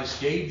is Christ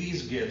gave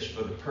these gifts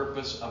for the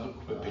purpose of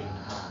equipping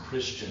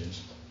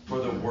Christians for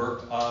the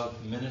work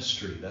of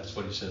ministry. That's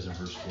what he says in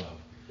verse 12.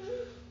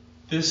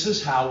 This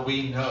is how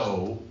we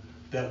know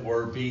that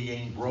we're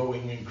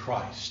growing in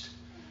Christ.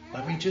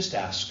 Let me just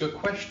ask a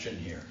question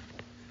here.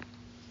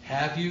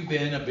 Have you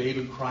been a babe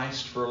in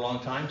Christ for a long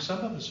time? Some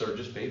of us are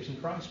just babes in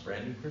Christ,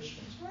 brand new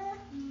Christians.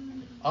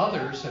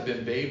 Others have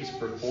been babes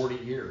for 40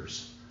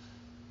 years.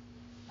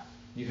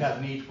 You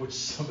have need which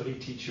somebody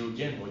teach you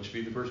again, which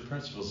be the first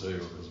principles of the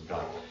oracles of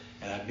God.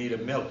 And have need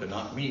of milk and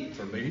not meat,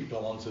 for meat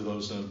belongs to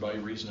those who by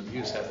reason of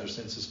use have their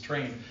senses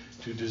trained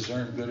to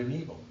discern good and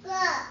evil.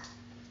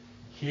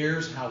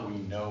 Here's how we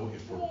know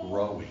if we're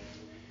growing.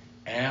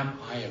 Am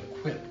I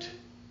equipped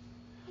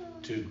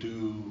to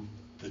do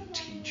the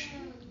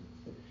teaching?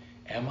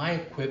 Am I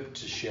equipped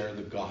to share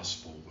the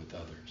gospel with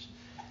others?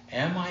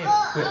 Am I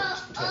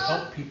equipped to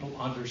help people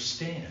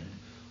understand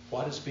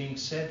what is being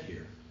said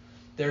here?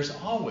 There's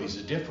always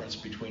a difference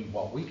between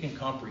what we can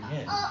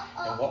comprehend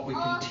and what we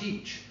can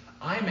teach.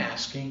 I'm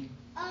asking,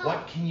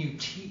 what can you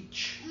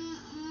teach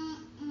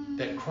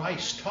that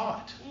Christ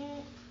taught?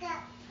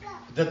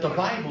 That the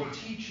Bible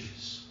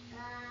teaches.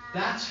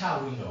 That's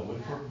how we know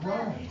if we're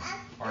growing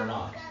or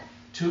not.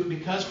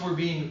 Because we're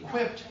being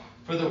equipped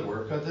for the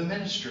work of the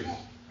ministry.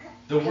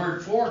 The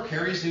word for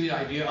carries the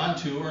idea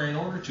unto or in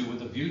order to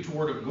with a view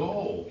toward a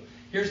goal.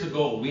 Here's the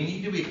goal. We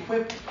need to be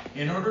equipped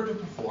in order to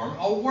perform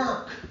a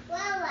work.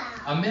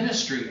 A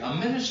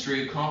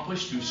ministry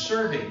accomplished through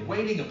serving,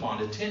 waiting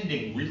upon,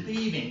 attending,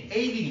 relieving,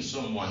 aiding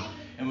someone,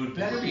 and would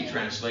better be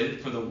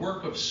translated for the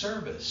work of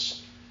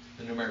service.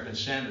 The New American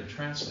Standard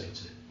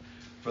translates it.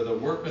 For the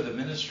work of the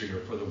ministry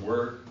or for the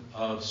work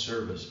of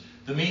service.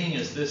 The meaning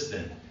is this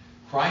then.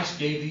 Christ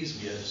gave these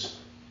gifts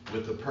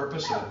with the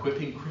purpose of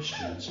equipping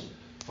Christians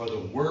for the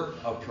work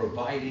of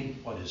providing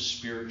what is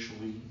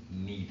spiritually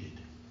needed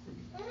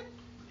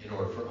in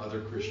order for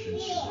other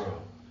Christians to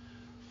grow.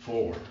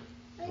 For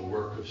the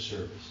work of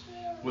service.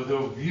 With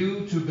a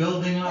view to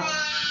building up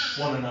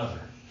one another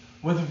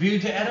with a view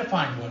to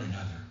edifying one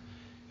another.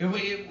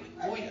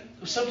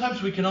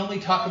 Sometimes we can only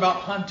talk about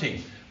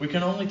hunting. We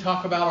can only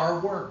talk about our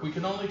work. We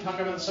can only talk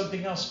about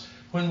something else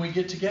when we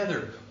get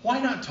together. Why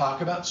not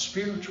talk about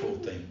spiritual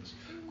things?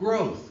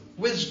 Growth,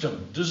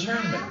 wisdom,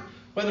 discernment,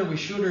 whether we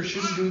should or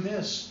shouldn't do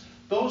this.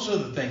 Those are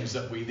the things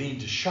that we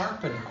need to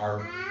sharpen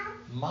our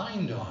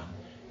mind on.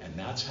 And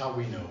that's how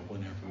we know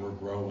whenever we're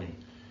growing.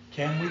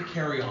 Can we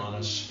carry on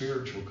a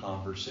spiritual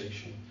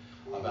conversation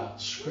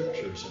about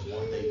scriptures and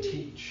what they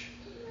teach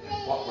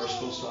and what we're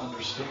supposed to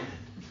understand?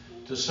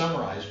 To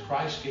summarize,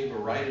 Christ gave a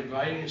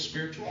variety of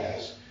spiritual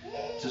gifts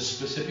to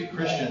specific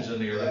Christians in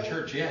the early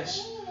church.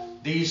 Yes,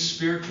 these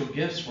spiritual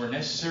gifts were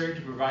necessary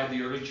to provide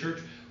the early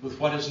church with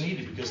what is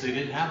needed because they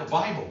didn't have a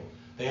Bible.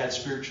 They had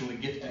spiritually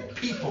gifted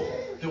people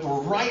that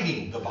were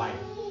writing the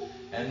Bible.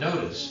 And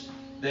notice,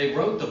 they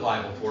wrote the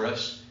Bible for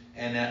us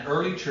and that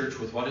early church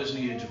with what is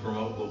needed to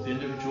promote both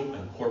individual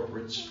and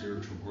corporate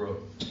spiritual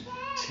growth.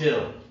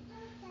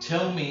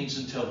 Till means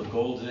until the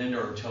golden end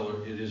or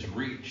until it is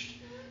reached.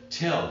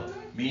 Till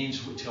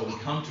means until we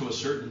come to a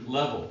certain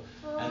level.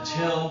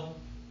 Until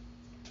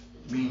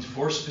means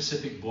 4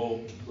 specific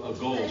goals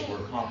were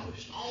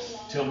accomplished.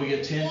 Till we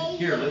attend.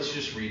 Here, let's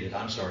just read it.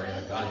 I'm sorry,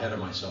 I got ahead of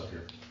myself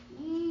here.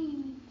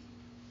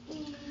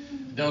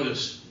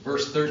 Notice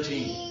verse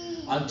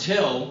 13.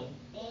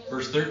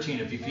 Verse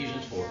 13 of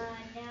Ephesians 4.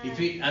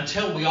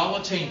 Until we all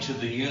attain to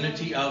the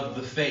unity of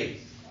the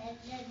faith,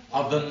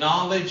 of the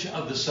knowledge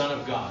of the Son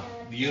of God.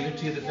 The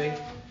unity of the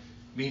faith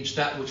means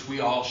that which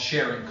we all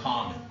share in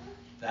common.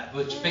 That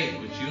which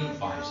faith, which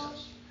unifies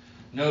us.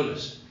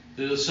 Notice,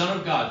 to the Son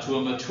of God, to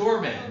a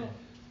mature man,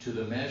 to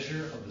the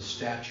measure of the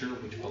stature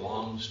which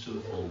belongs to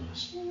the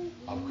fullness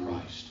of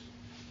Christ.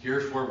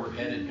 Here's where we're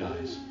headed,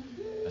 guys.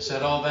 I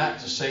said all that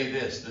to say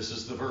this. This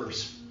is the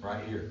verse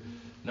right here.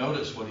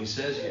 Notice what he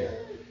says here.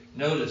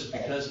 Notice,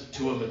 because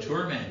to a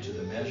mature man, to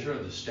the measure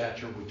of the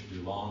stature which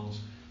belongs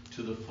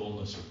to the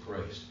fullness of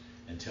Christ.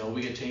 Until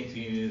we attain to the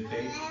unity of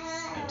faith,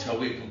 until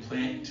we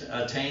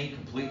attain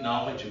complete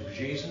knowledge of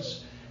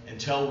Jesus,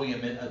 until we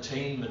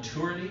attain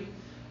maturity,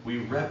 we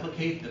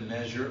replicate the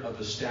measure of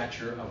the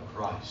stature of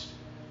Christ.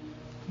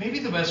 Maybe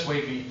the best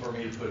way for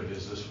me to put it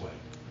is this way.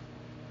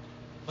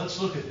 Let's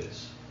look at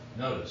this.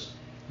 Notice,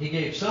 he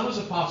gave some as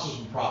apostles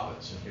and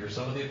prophets. And here's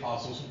some of the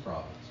apostles and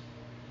prophets.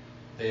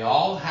 They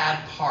all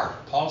had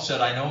part. Paul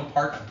said, I know in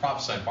part and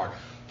prophesy in part.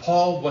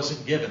 Paul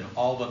wasn't given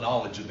all the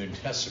knowledge of the New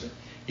Testament.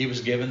 He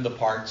was given the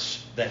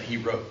parts that he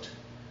wrote.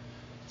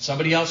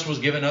 Somebody else was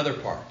given other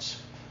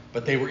parts.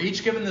 But they were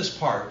each given this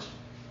part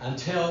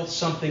until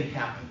something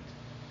happened.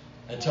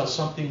 Until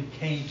something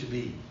came to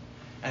be.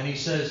 And he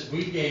says,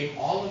 we gave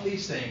all of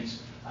these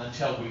things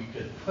until we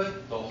could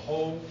put the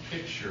whole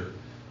picture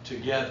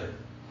together.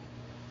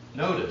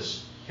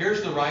 Notice,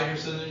 here's the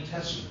writers of the New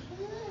Testament.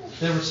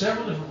 There were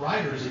several different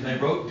writers and they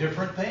wrote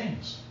different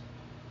things.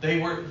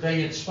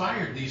 They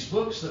inspired these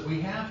books that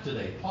we have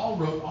today. Paul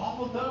wrote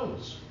all of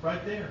those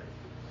right there.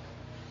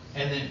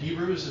 And then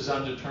Hebrews is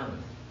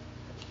undetermined.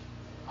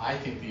 I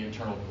think the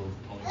internal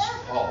components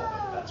of Paul,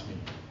 but that's me.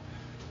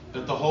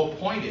 But the whole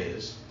point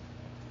is,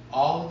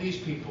 all of these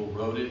people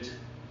wrote it,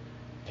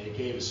 and he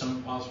gave us some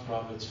apostles,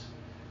 prophets,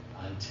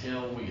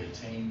 until we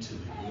attain to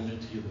the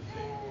unity of the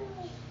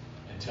faith.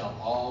 Until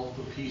all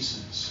the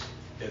pieces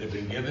that have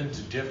been given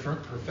to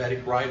different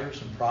prophetic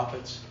writers and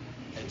prophets,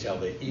 until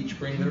they each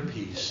bring their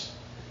piece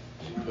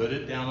and put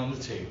it down on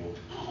the table,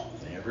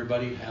 and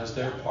everybody has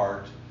their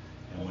part,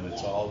 and when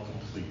it's all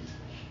complete,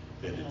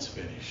 then it's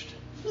finished.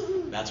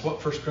 That's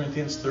what 1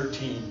 Corinthians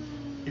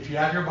 13. If you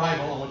have your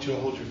Bible, I want you to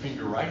hold your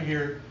finger right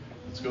here.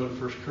 Let's go to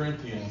 1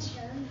 Corinthians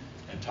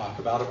and talk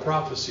about a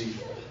prophecy.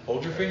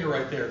 Hold your finger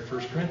right there.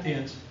 1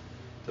 Corinthians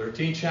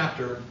 13th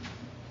chapter.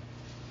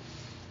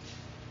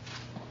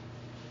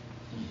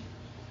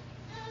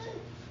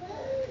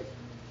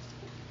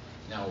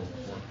 Now,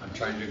 I'm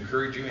trying to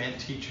encourage you and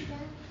teach you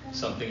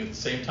something at the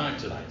same time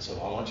tonight, so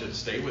I want you to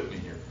stay with me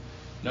here.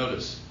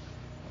 Notice,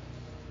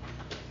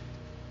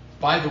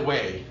 by the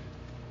way,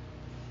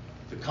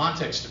 the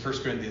context of 1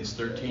 Corinthians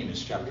 13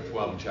 is chapter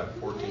 12 and chapter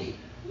 14.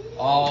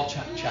 All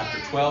chapter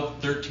 12,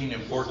 13,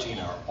 and 14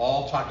 are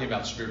all talking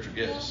about spiritual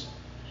gifts.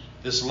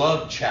 This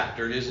love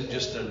chapter, it isn't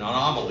just an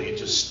anomaly, it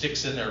just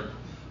sticks in there.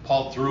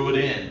 Paul threw it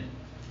in.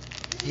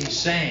 He's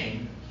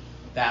saying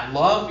that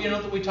love,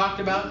 that we talked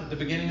about at the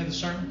beginning of the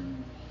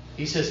sermon,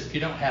 he says if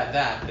you don't have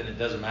that, then it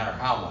doesn't matter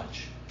how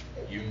much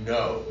you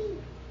know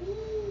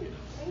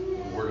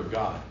the Word of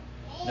God.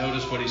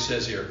 Notice what he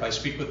says here. If I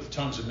speak with the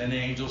tongues of men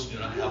and angels, do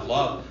not have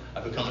love,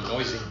 I become a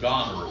noisy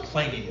gong or a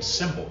clanging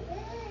cymbal.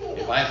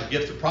 If I have the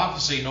gift of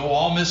prophecy, know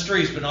all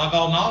mysteries, but not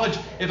all knowledge.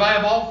 If I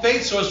have all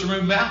faith so as to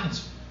remove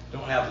mountains,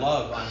 don't have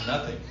love, I'm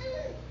nothing.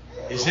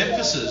 His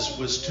emphasis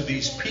was to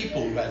these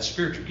people who had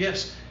spiritual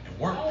gifts and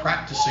weren't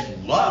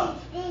practicing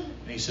love. And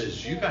he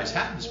says, you guys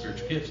have the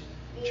spiritual gifts,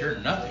 but you're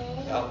nothing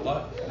without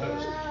love.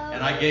 Notice.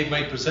 And I gave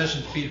my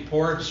possessions to feed the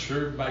poor,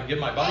 I give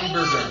my body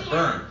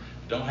burn.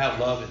 Don't have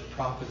love, it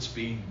profits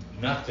being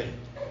nothing.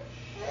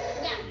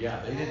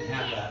 Yeah, they didn't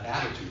have that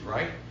attitude,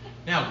 right?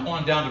 Now, go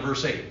on down to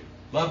verse 8.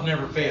 Love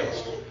never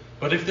fails.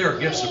 But if there are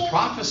gifts of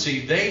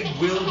prophecy, they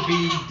will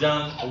be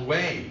done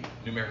away,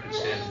 New American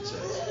Standard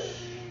says.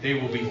 They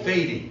will be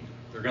fading.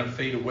 They're going to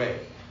fade away.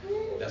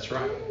 That's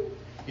right.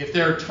 If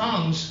there are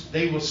tongues,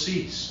 they will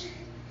cease.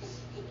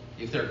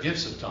 If there are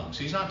gifts of tongues.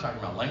 He's not talking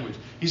about language.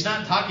 He's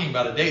not talking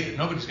about a day that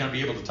nobody's going to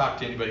be able to talk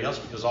to anybody else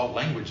because all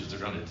languages are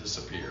going to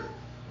disappear.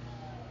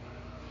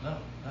 No,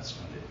 that's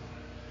not it.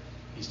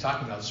 He's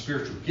talking about a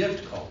spiritual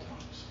gift called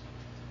tongues.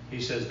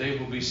 He says they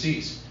will be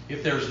ceased.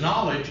 If there's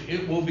knowledge,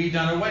 it will be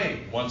done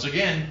away. Once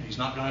again, he's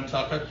not going to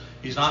talk.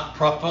 He's not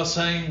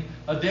prophesying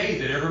a day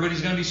that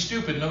everybody's going to be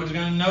stupid. Nobody's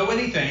going to know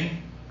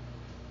anything.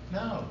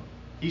 No.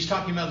 He's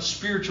talking about a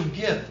spiritual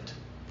gift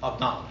of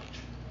knowledge.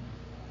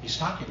 He's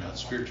talking about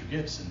spiritual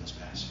gifts in this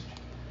passage.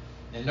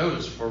 And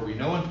notice, for we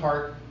know in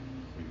part,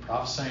 we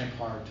prophesy in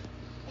part,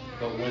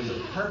 but when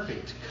the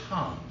perfect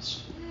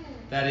comes,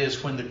 that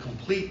is, when the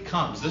complete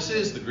comes, this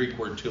is the Greek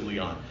word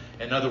teleon.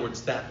 In other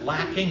words, that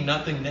lacking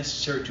nothing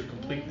necessary to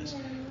completeness.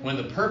 When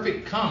the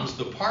perfect comes,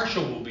 the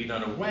partial will be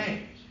done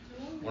away.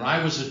 When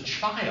I was a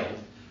child,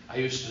 I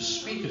used to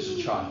speak as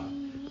a child,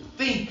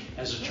 think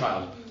as a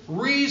child,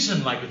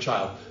 reason like a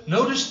child.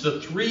 Notice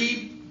the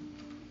three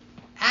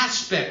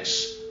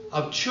aspects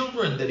of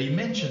children that he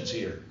mentions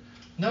here.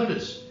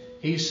 Notice,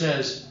 he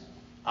says,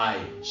 I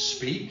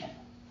speak,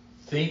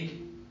 think,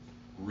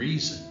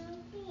 reason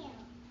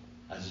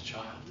as a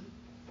child.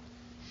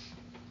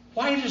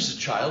 Why does a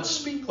child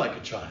speak like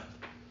a child?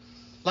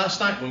 Last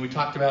night when we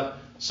talked about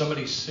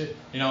somebody,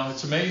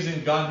 it's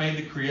amazing God made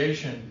the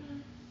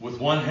creation with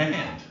one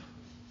hand.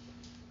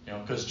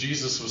 Because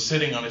Jesus was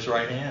sitting on his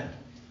right hand.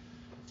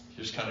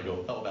 You just kind of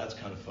go, oh, that's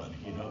kind of funny.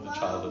 The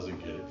child doesn't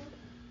get it.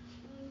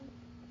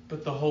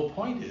 But the whole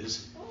point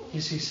is he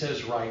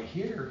says right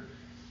here,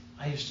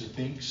 I used to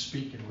think,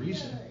 speak, and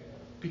reason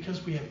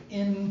because we have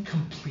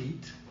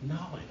incomplete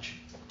knowledge.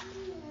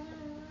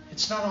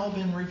 It's not all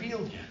been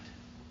revealed yet.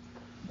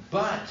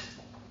 But,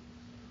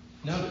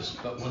 notice,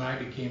 but when I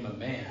became a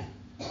man,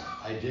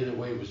 I did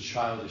away with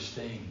childish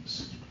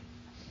things.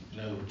 In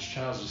other words,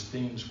 childish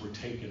things were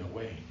taken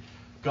away.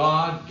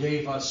 God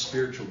gave us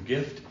spiritual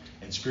gift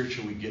and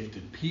spiritually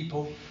gifted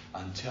people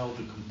until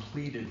the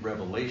completed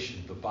revelation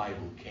of the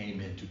Bible came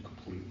into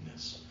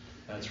completeness.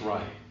 That's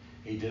right.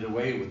 He did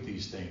away with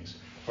these things.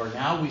 For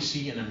now we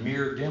see in a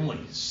mirror dimly,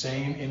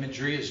 same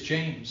imagery as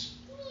James.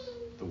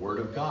 The Word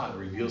of God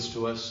reveals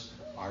to us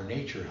our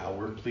nature, how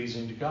we're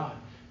pleasing to God.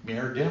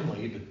 Mirror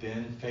dimly, but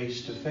then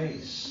face to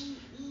face.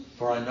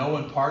 For I know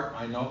in part,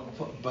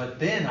 but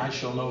then I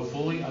shall know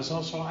fully, as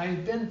also I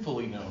have been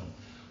fully known.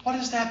 What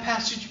does that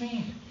passage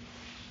mean?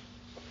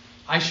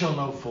 I shall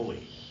know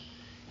fully.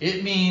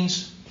 It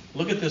means,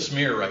 look at this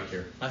mirror right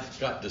here. I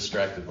got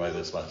distracted by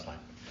this last night.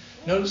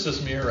 Notice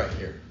this mirror right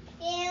here.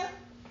 Yeah.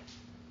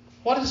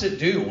 What does it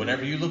do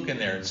whenever you look in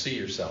there and see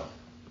yourself?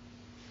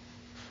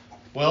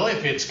 Well,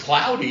 if it's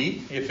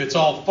cloudy, if it's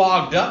all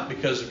fogged up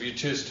because if you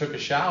just took a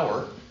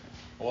shower,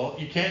 well,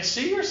 you can't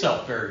see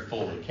yourself very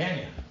fully, can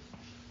you?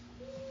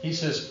 He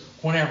says,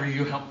 whenever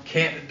you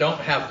don't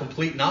have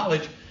complete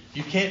knowledge,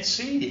 you can't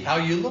see how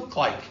you look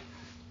like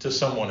to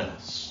someone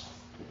else.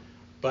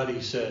 But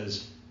he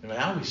says,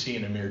 now we see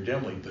in a mirror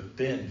dimly, but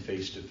then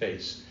face to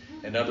face.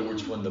 In other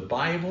words, when the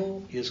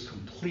Bible is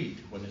complete,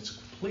 when it's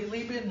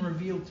completely been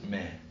revealed to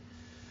man,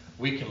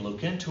 we can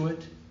look into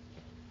it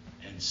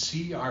and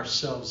see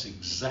ourselves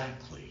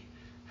exactly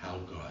how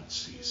God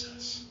sees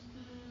us.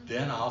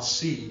 Then I'll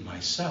see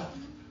myself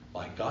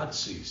like God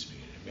sees me.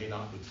 It may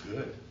not look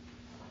good.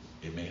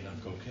 It may not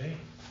look okay.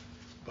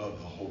 But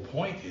the whole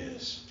point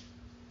is,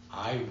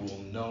 I will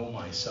know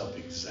myself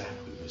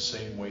exactly the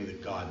same way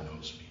that God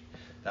knows me.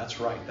 That's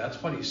right.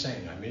 That's what he's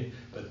saying.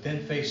 But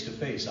then face to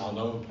face, I'll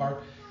know in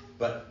part.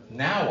 But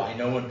now I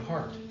know in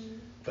part.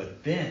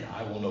 But then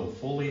I will know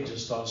fully,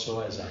 just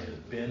also as I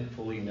have been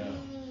fully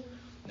known.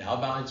 Now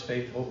abides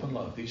faith, hope, and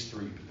love. These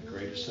three, but the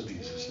greatest of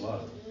these is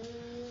love.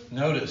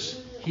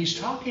 Notice, he's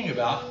talking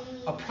about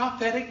a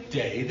prophetic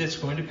day that's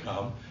going to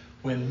come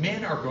when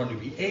men are going to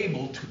be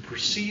able to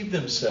perceive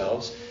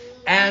themselves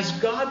as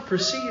God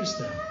perceives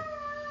them.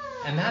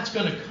 And that's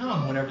going to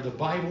come whenever the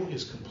Bible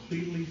is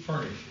completely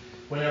furnished.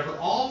 Whenever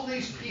all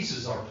these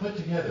pieces are put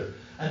together,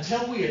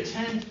 until we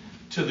attend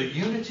to the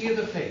unity of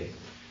the faith,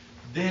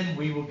 then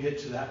we will get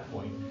to that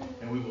point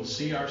and we will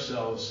see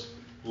ourselves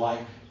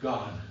like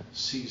God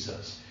sees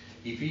us.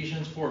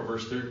 Ephesians 4,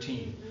 verse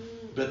 13.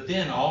 But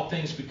then all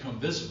things become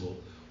visible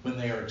when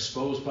they are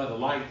exposed by the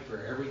light,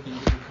 for everything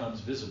that becomes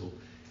visible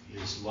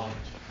is light.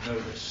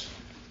 Notice,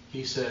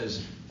 he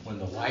says, when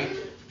the light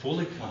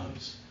fully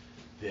comes,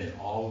 then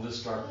all of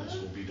this darkness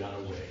will be done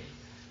away.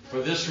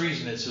 For this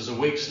reason, it says,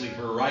 awake,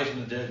 sleeper, arise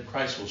from the dead,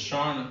 Christ will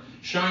shine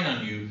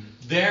on you.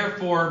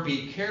 Therefore,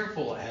 be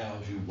careful how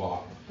you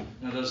walk,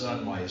 not as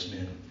unwise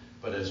men,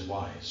 but as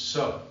wise.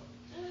 So,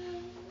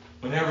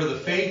 whenever the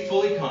faith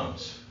fully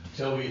comes,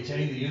 until we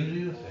attain the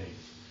unity of the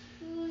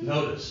faith,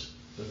 notice,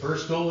 the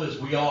first goal is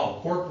we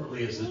all,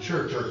 corporately as the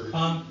church, are to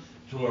come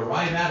to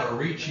arrive at or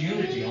reach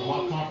unity on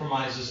what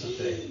compromises the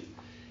faith.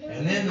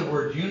 And then the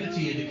word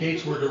unity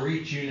indicates we're to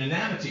reach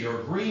unanimity or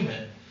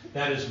agreement.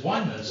 That is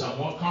oneness on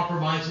what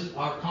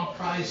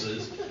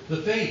comprises the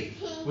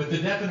faith. With the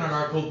definite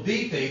article,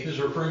 the faith is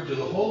referring to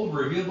the whole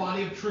revealed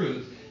body of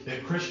truth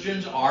that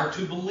Christians are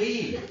to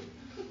believe.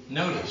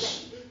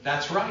 Notice,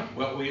 that's right,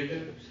 what we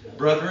do.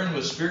 Brethren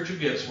with spiritual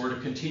gifts were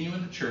to continue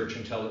in the church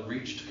until it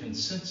reached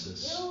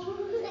consensus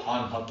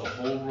on what the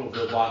whole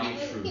revealed body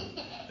of truth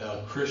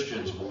that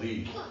Christians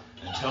believe.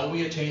 Until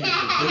we attain the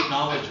complete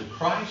knowledge of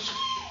Christ,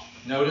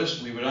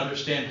 notice, we would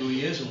understand who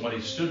He is and what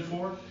He stood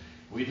for.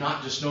 We're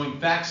not just knowing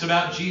facts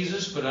about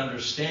Jesus, but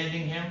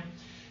understanding Him.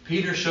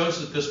 Peter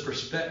shows that this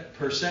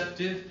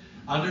perceptive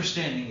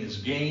understanding is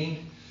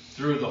gained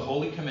through the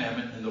holy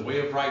commandment and the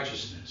way of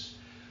righteousness.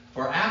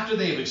 For after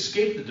they have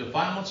escaped the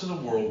defilements of the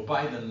world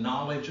by the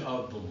knowledge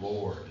of the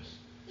Lord.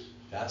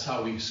 That's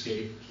how we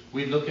escape.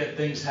 We look at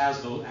things how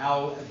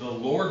the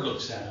Lord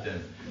looks at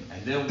them,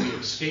 and then we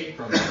escape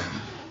from them.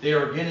 They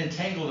are again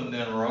entangled and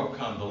then are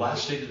overcome. The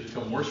last state has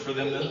become worse for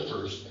them than the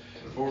first.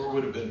 For it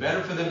would have been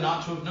better for them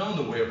not to have known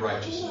the way of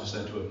righteousness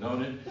than to have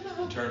known it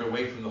and turned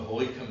away from the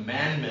holy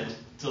commandment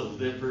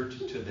delivered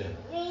to them.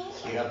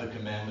 We have the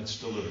commandments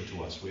delivered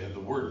to us. We have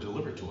the word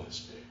delivered to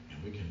us.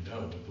 And we can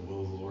know what the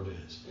will of the Lord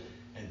is.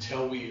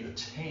 Until we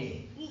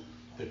attain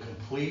the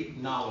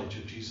complete knowledge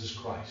of Jesus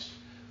Christ,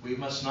 we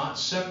must not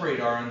separate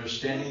our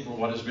understanding from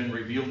what has been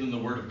revealed in the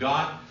Word of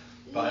God.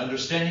 By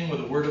understanding with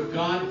the Word of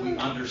God, we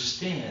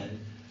understand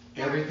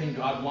everything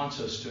God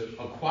wants us to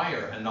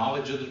acquire, a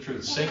knowledge of the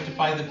truth.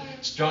 Sanctify them,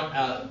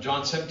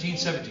 John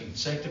 17:17.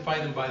 Sanctify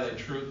them by thy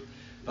truth.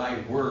 Thy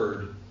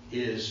word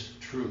is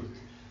truth.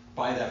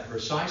 By that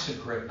precise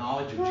and correct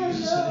knowledge of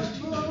Jesus and His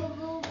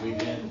teaching, we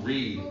then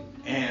read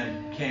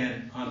and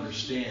can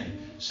understand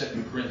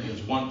 2 Corinthians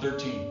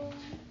 1:13.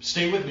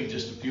 Stay with me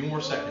just a few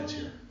more seconds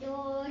here.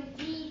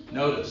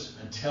 Notice,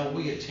 until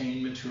we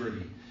attain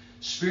maturity.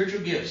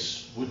 Spiritual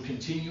gifts would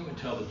continue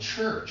until the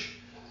church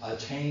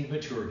attained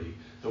maturity.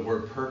 The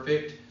word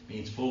perfect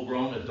means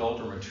full-grown,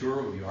 adult, or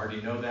mature. We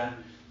already know that.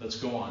 Let's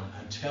go on.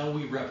 Until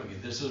we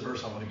replicate. This is the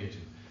verse I want to get to.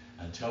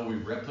 Until we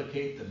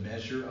replicate the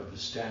measure of the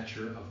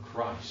stature of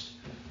Christ.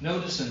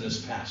 Notice in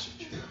this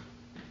passage,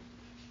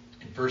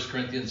 in 1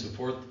 Corinthians, the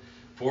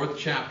fourth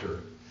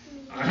chapter,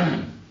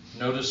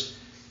 notice,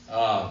 where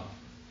are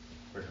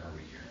we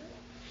here?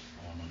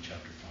 Oh, I'm on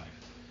chapter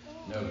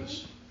 5.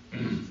 Notice.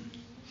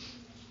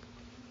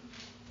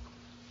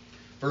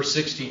 Verse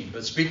 16,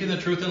 but speaking the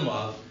truth in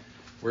love,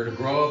 we're to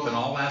grow up in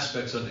all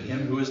aspects unto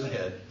Him who is the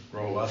head.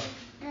 Grow up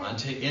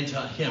into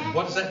Him.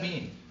 What does that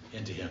mean?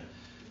 Into Him.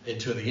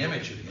 Into the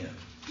image of Him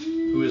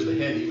who is the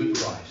head, even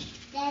Christ.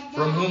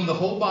 From whom the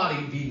whole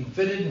body, being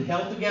fitted and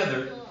held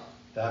together,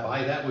 that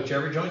by that which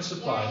every joint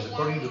supplies,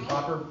 according to the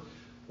proper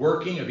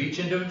working of each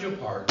individual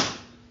part,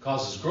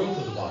 causes growth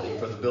of the body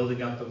for the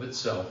building up of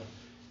itself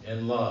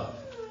in love.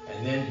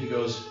 And then he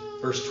goes,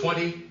 verse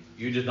 20,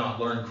 you did not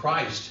learn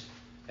Christ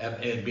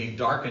and being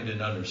darkened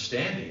in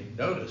understanding.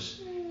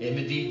 Notice,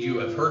 indeed you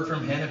have heard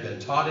from Him and been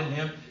taught in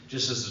Him,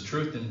 just as the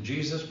truth in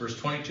Jesus. Verse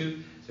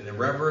 22, that in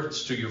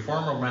reverence to your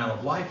former manner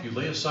of life, you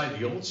lay aside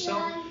the old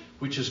self,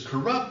 which is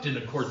corrupt in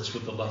accordance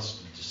with the lust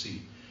of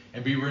deceit,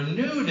 and be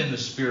renewed in the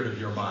spirit of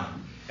your mind,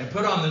 and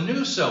put on the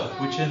new self,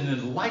 which in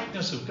the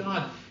likeness of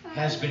God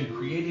has been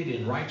created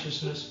in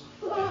righteousness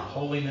and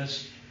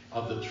holiness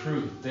of the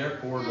truth.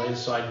 Therefore, lay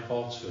aside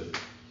falsehood.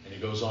 And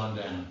it goes on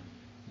down.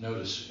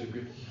 Notice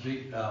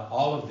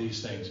all of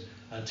these things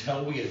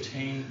until we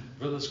attain.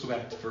 Well, let's go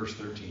back to verse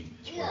 13.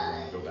 That's where I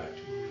want to go back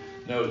to.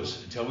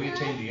 Notice, until we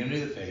attain the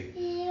unity of the faith,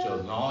 to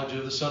the knowledge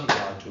of the Son of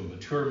God, to a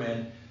mature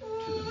man,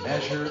 to the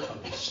measure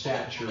of the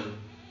stature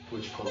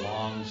which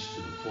belongs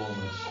to the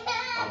fullness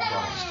of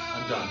Christ.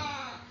 I'm done.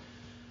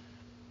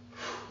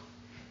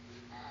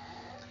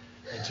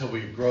 Until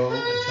we grow,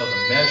 until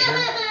the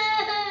measure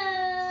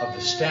of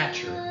the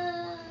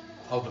stature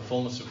of the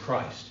fullness of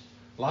Christ.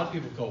 A lot of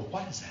people go,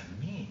 what does that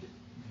mean?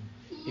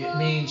 It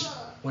means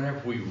whenever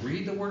we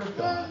read the Word of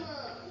God,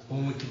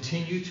 when we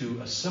continue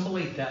to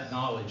assimilate that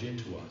knowledge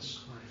into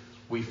us,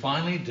 we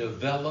finally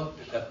develop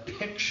a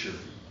picture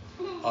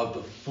of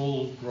the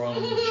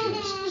full-grown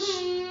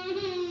Jesus.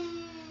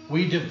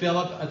 We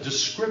develop a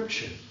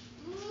description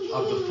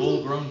of the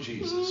full-grown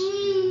Jesus.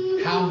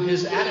 How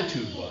His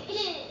attitude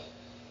was.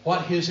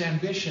 What His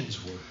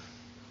ambitions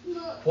were.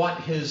 What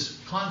His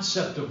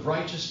concept of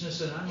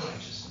righteousness and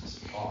unrighteousness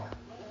are.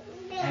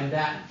 And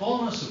that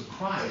fullness of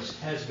Christ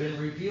has been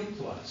revealed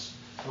to us.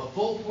 A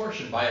full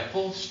portion by a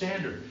full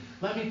standard.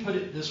 Let me put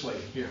it this way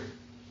here.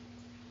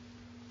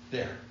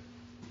 There.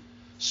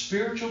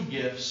 Spiritual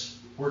gifts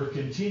were to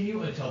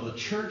continue until the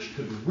church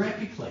could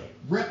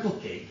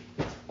replicate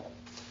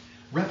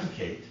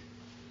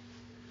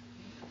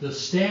the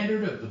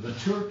standard of the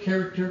mature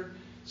character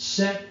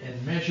set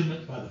and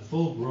measurement by the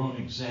full-grown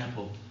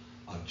example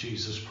of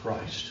Jesus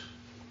Christ.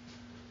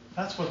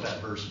 That's what that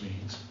verse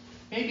means.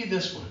 Maybe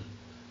this one.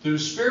 Through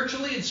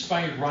spiritually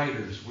inspired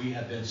writers, we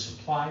have been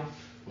supplied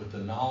with the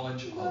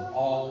knowledge of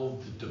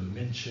all the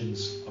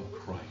dimensions of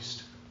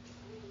Christ.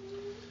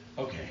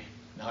 Okay,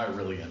 now I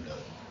really am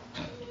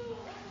done.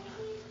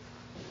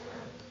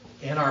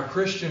 In our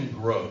Christian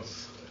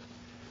growth,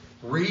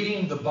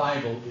 reading the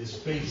Bible is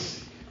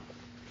basic.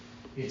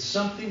 It's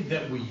something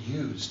that we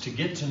use to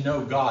get to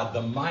know God,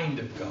 the mind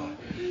of God,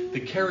 the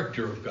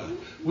character of God.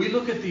 We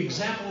look at the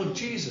example of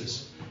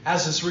Jesus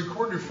as it's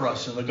recorded for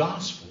us in the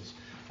Gospels.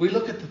 We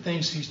look at the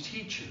things he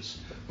teaches.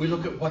 We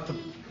look at what the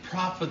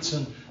prophets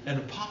and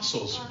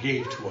apostles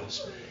gave to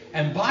us.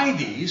 And by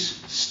these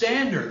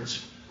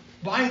standards,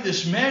 by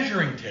this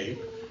measuring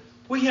tape,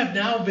 we have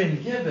now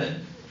been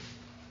given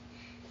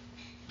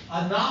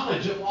a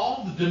knowledge of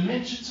all the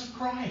dimensions of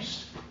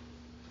Christ.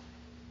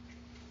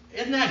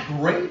 Isn't that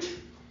great?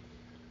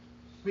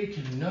 We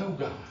can know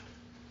God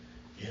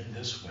in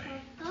this way.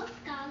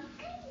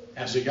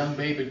 As a young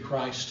babe in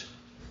Christ,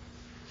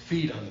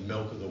 feed on the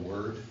milk of the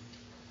Word.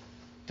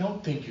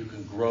 Don't think you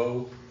can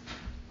grow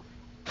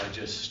by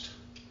just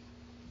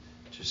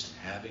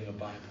having a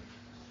Bible,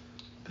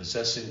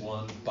 possessing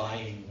one,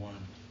 buying one.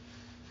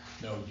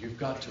 No, you've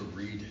got to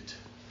read it.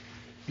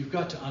 You've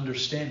got to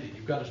understand it.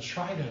 You've got to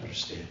try to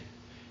understand it.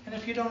 And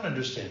if you don't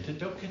understand it,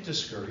 don't get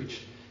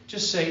discouraged.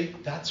 Just say,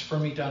 that's for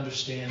me to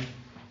understand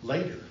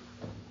later.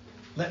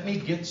 Let me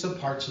get the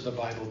parts of the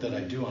Bible that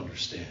I do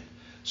understand.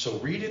 So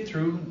read it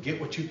through and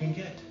get what you can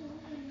get.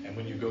 And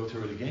when you go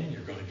through it again,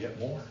 you're going to get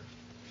more.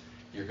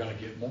 You're going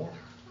to get more.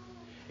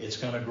 It's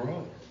going to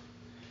grow.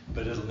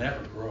 But it'll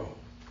never grow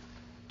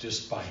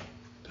just by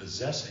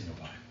possessing a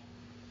Bible.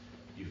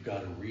 You've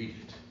got to read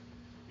it.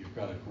 You've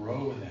got to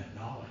grow in that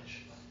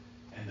knowledge.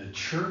 And the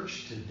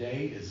church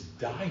today is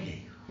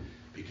dying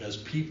because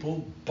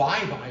people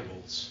buy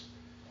Bibles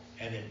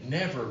and it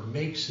never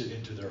makes it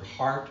into their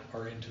heart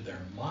or into their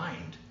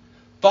mind.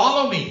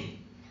 Follow me.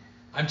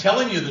 I'm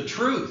telling you the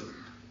truth.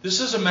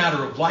 This is a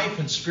matter of life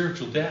and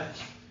spiritual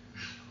death.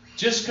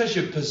 Just because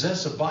you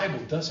possess a Bible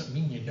doesn't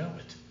mean you know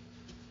it.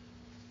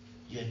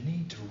 You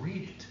need to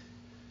read it.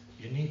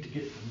 You need to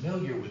get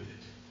familiar with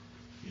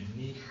it. You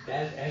need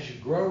that as you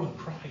grow in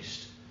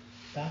Christ.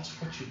 That's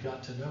what you've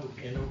got to know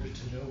in order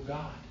to know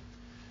God.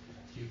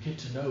 You get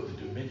to know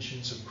the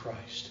dimensions of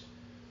Christ,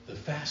 the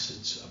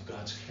facets of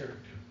God's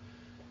character.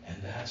 And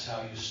that's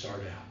how you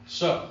start out.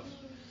 So,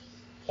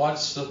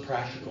 what's the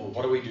practical?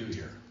 What do we do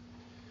here?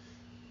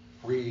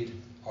 Read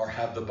or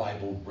have the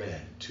Bible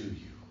read to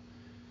you.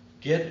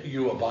 Get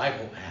you a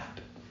Bible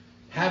app.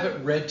 Have it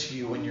read to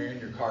you when you're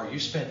in your car. You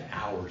spend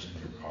hours in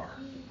your car.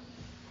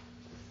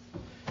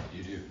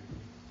 You do.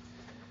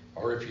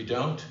 Or if you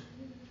don't,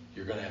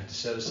 you're going to have to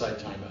set aside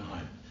time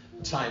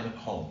at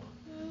home.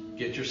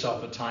 Get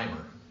yourself a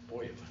timer.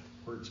 Boy, if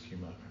words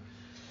came up.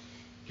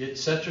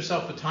 Set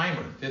yourself a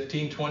timer,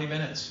 15, 20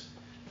 minutes.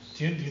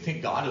 Do you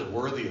think God is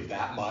worthy of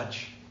that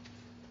much?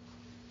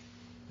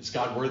 Is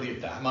God worthy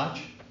of that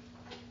much?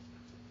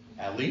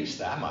 At least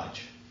that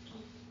much.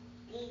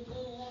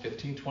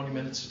 15, 20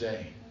 minutes a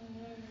day.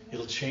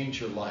 It'll change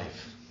your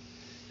life.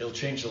 It'll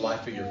change the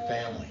life of your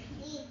family.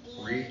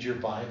 Read your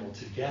Bible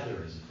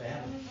together as a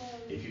family,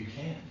 if you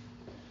can.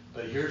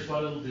 But here's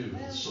what it'll do.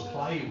 It'll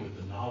supply you with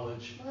the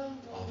knowledge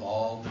of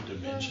all the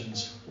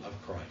dimensions of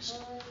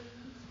Christ.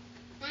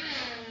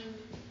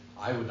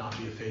 I would not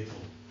be a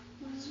faithful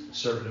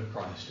servant of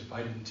Christ if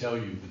I didn't tell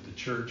you that the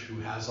church who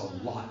has a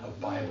lot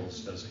of Bibles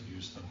doesn't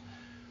use them.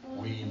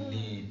 We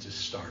need to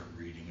start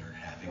reading or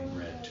having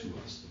read to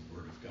us the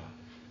Word of God.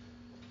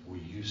 We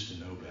used to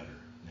know better.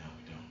 Now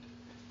we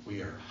don't.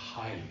 We are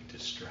highly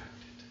distracted.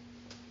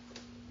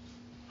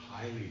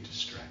 Highly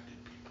distracted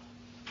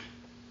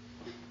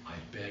people. I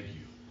beg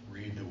you,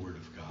 read the Word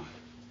of God.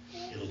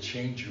 It'll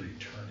change your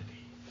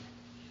eternity.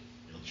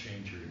 It'll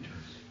change your eternity.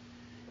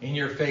 In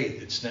your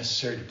faith, it's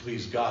necessary to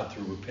please God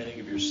through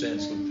repenting of your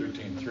sins, Luke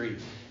 13:3,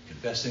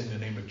 confessing the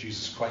name of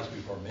Jesus Christ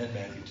before men,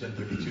 Matthew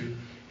 10:32,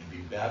 and be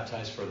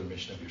baptized for the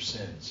remission of your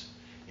sins.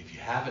 If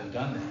you haven't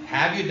done that,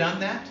 have you done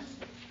that?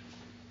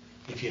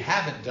 If you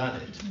haven't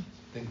done it,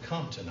 then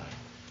come tonight.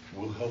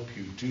 We'll help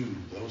you do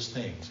those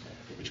things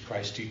which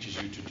Christ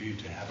teaches you to do,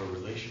 to have a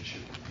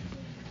relationship with Him,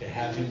 to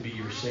have Him be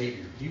your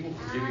Savior. He will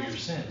forgive you your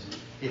sins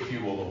if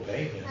you will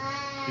obey Him.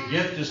 The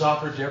gift is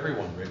offered to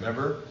everyone.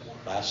 Remember,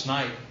 last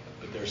night,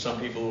 but there are some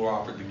people who are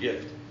offered the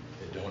gift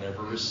that don't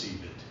ever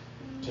receive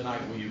it.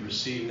 Tonight, will you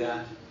receive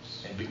that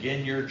and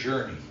begin your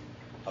journey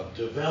of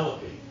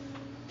developing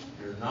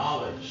your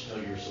knowledge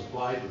till you're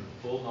supplied with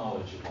the full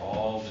knowledge of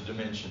all the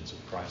dimensions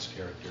of Christ's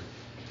character?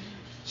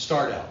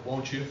 Start out,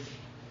 won't you?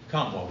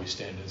 Come while we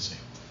stand and sing.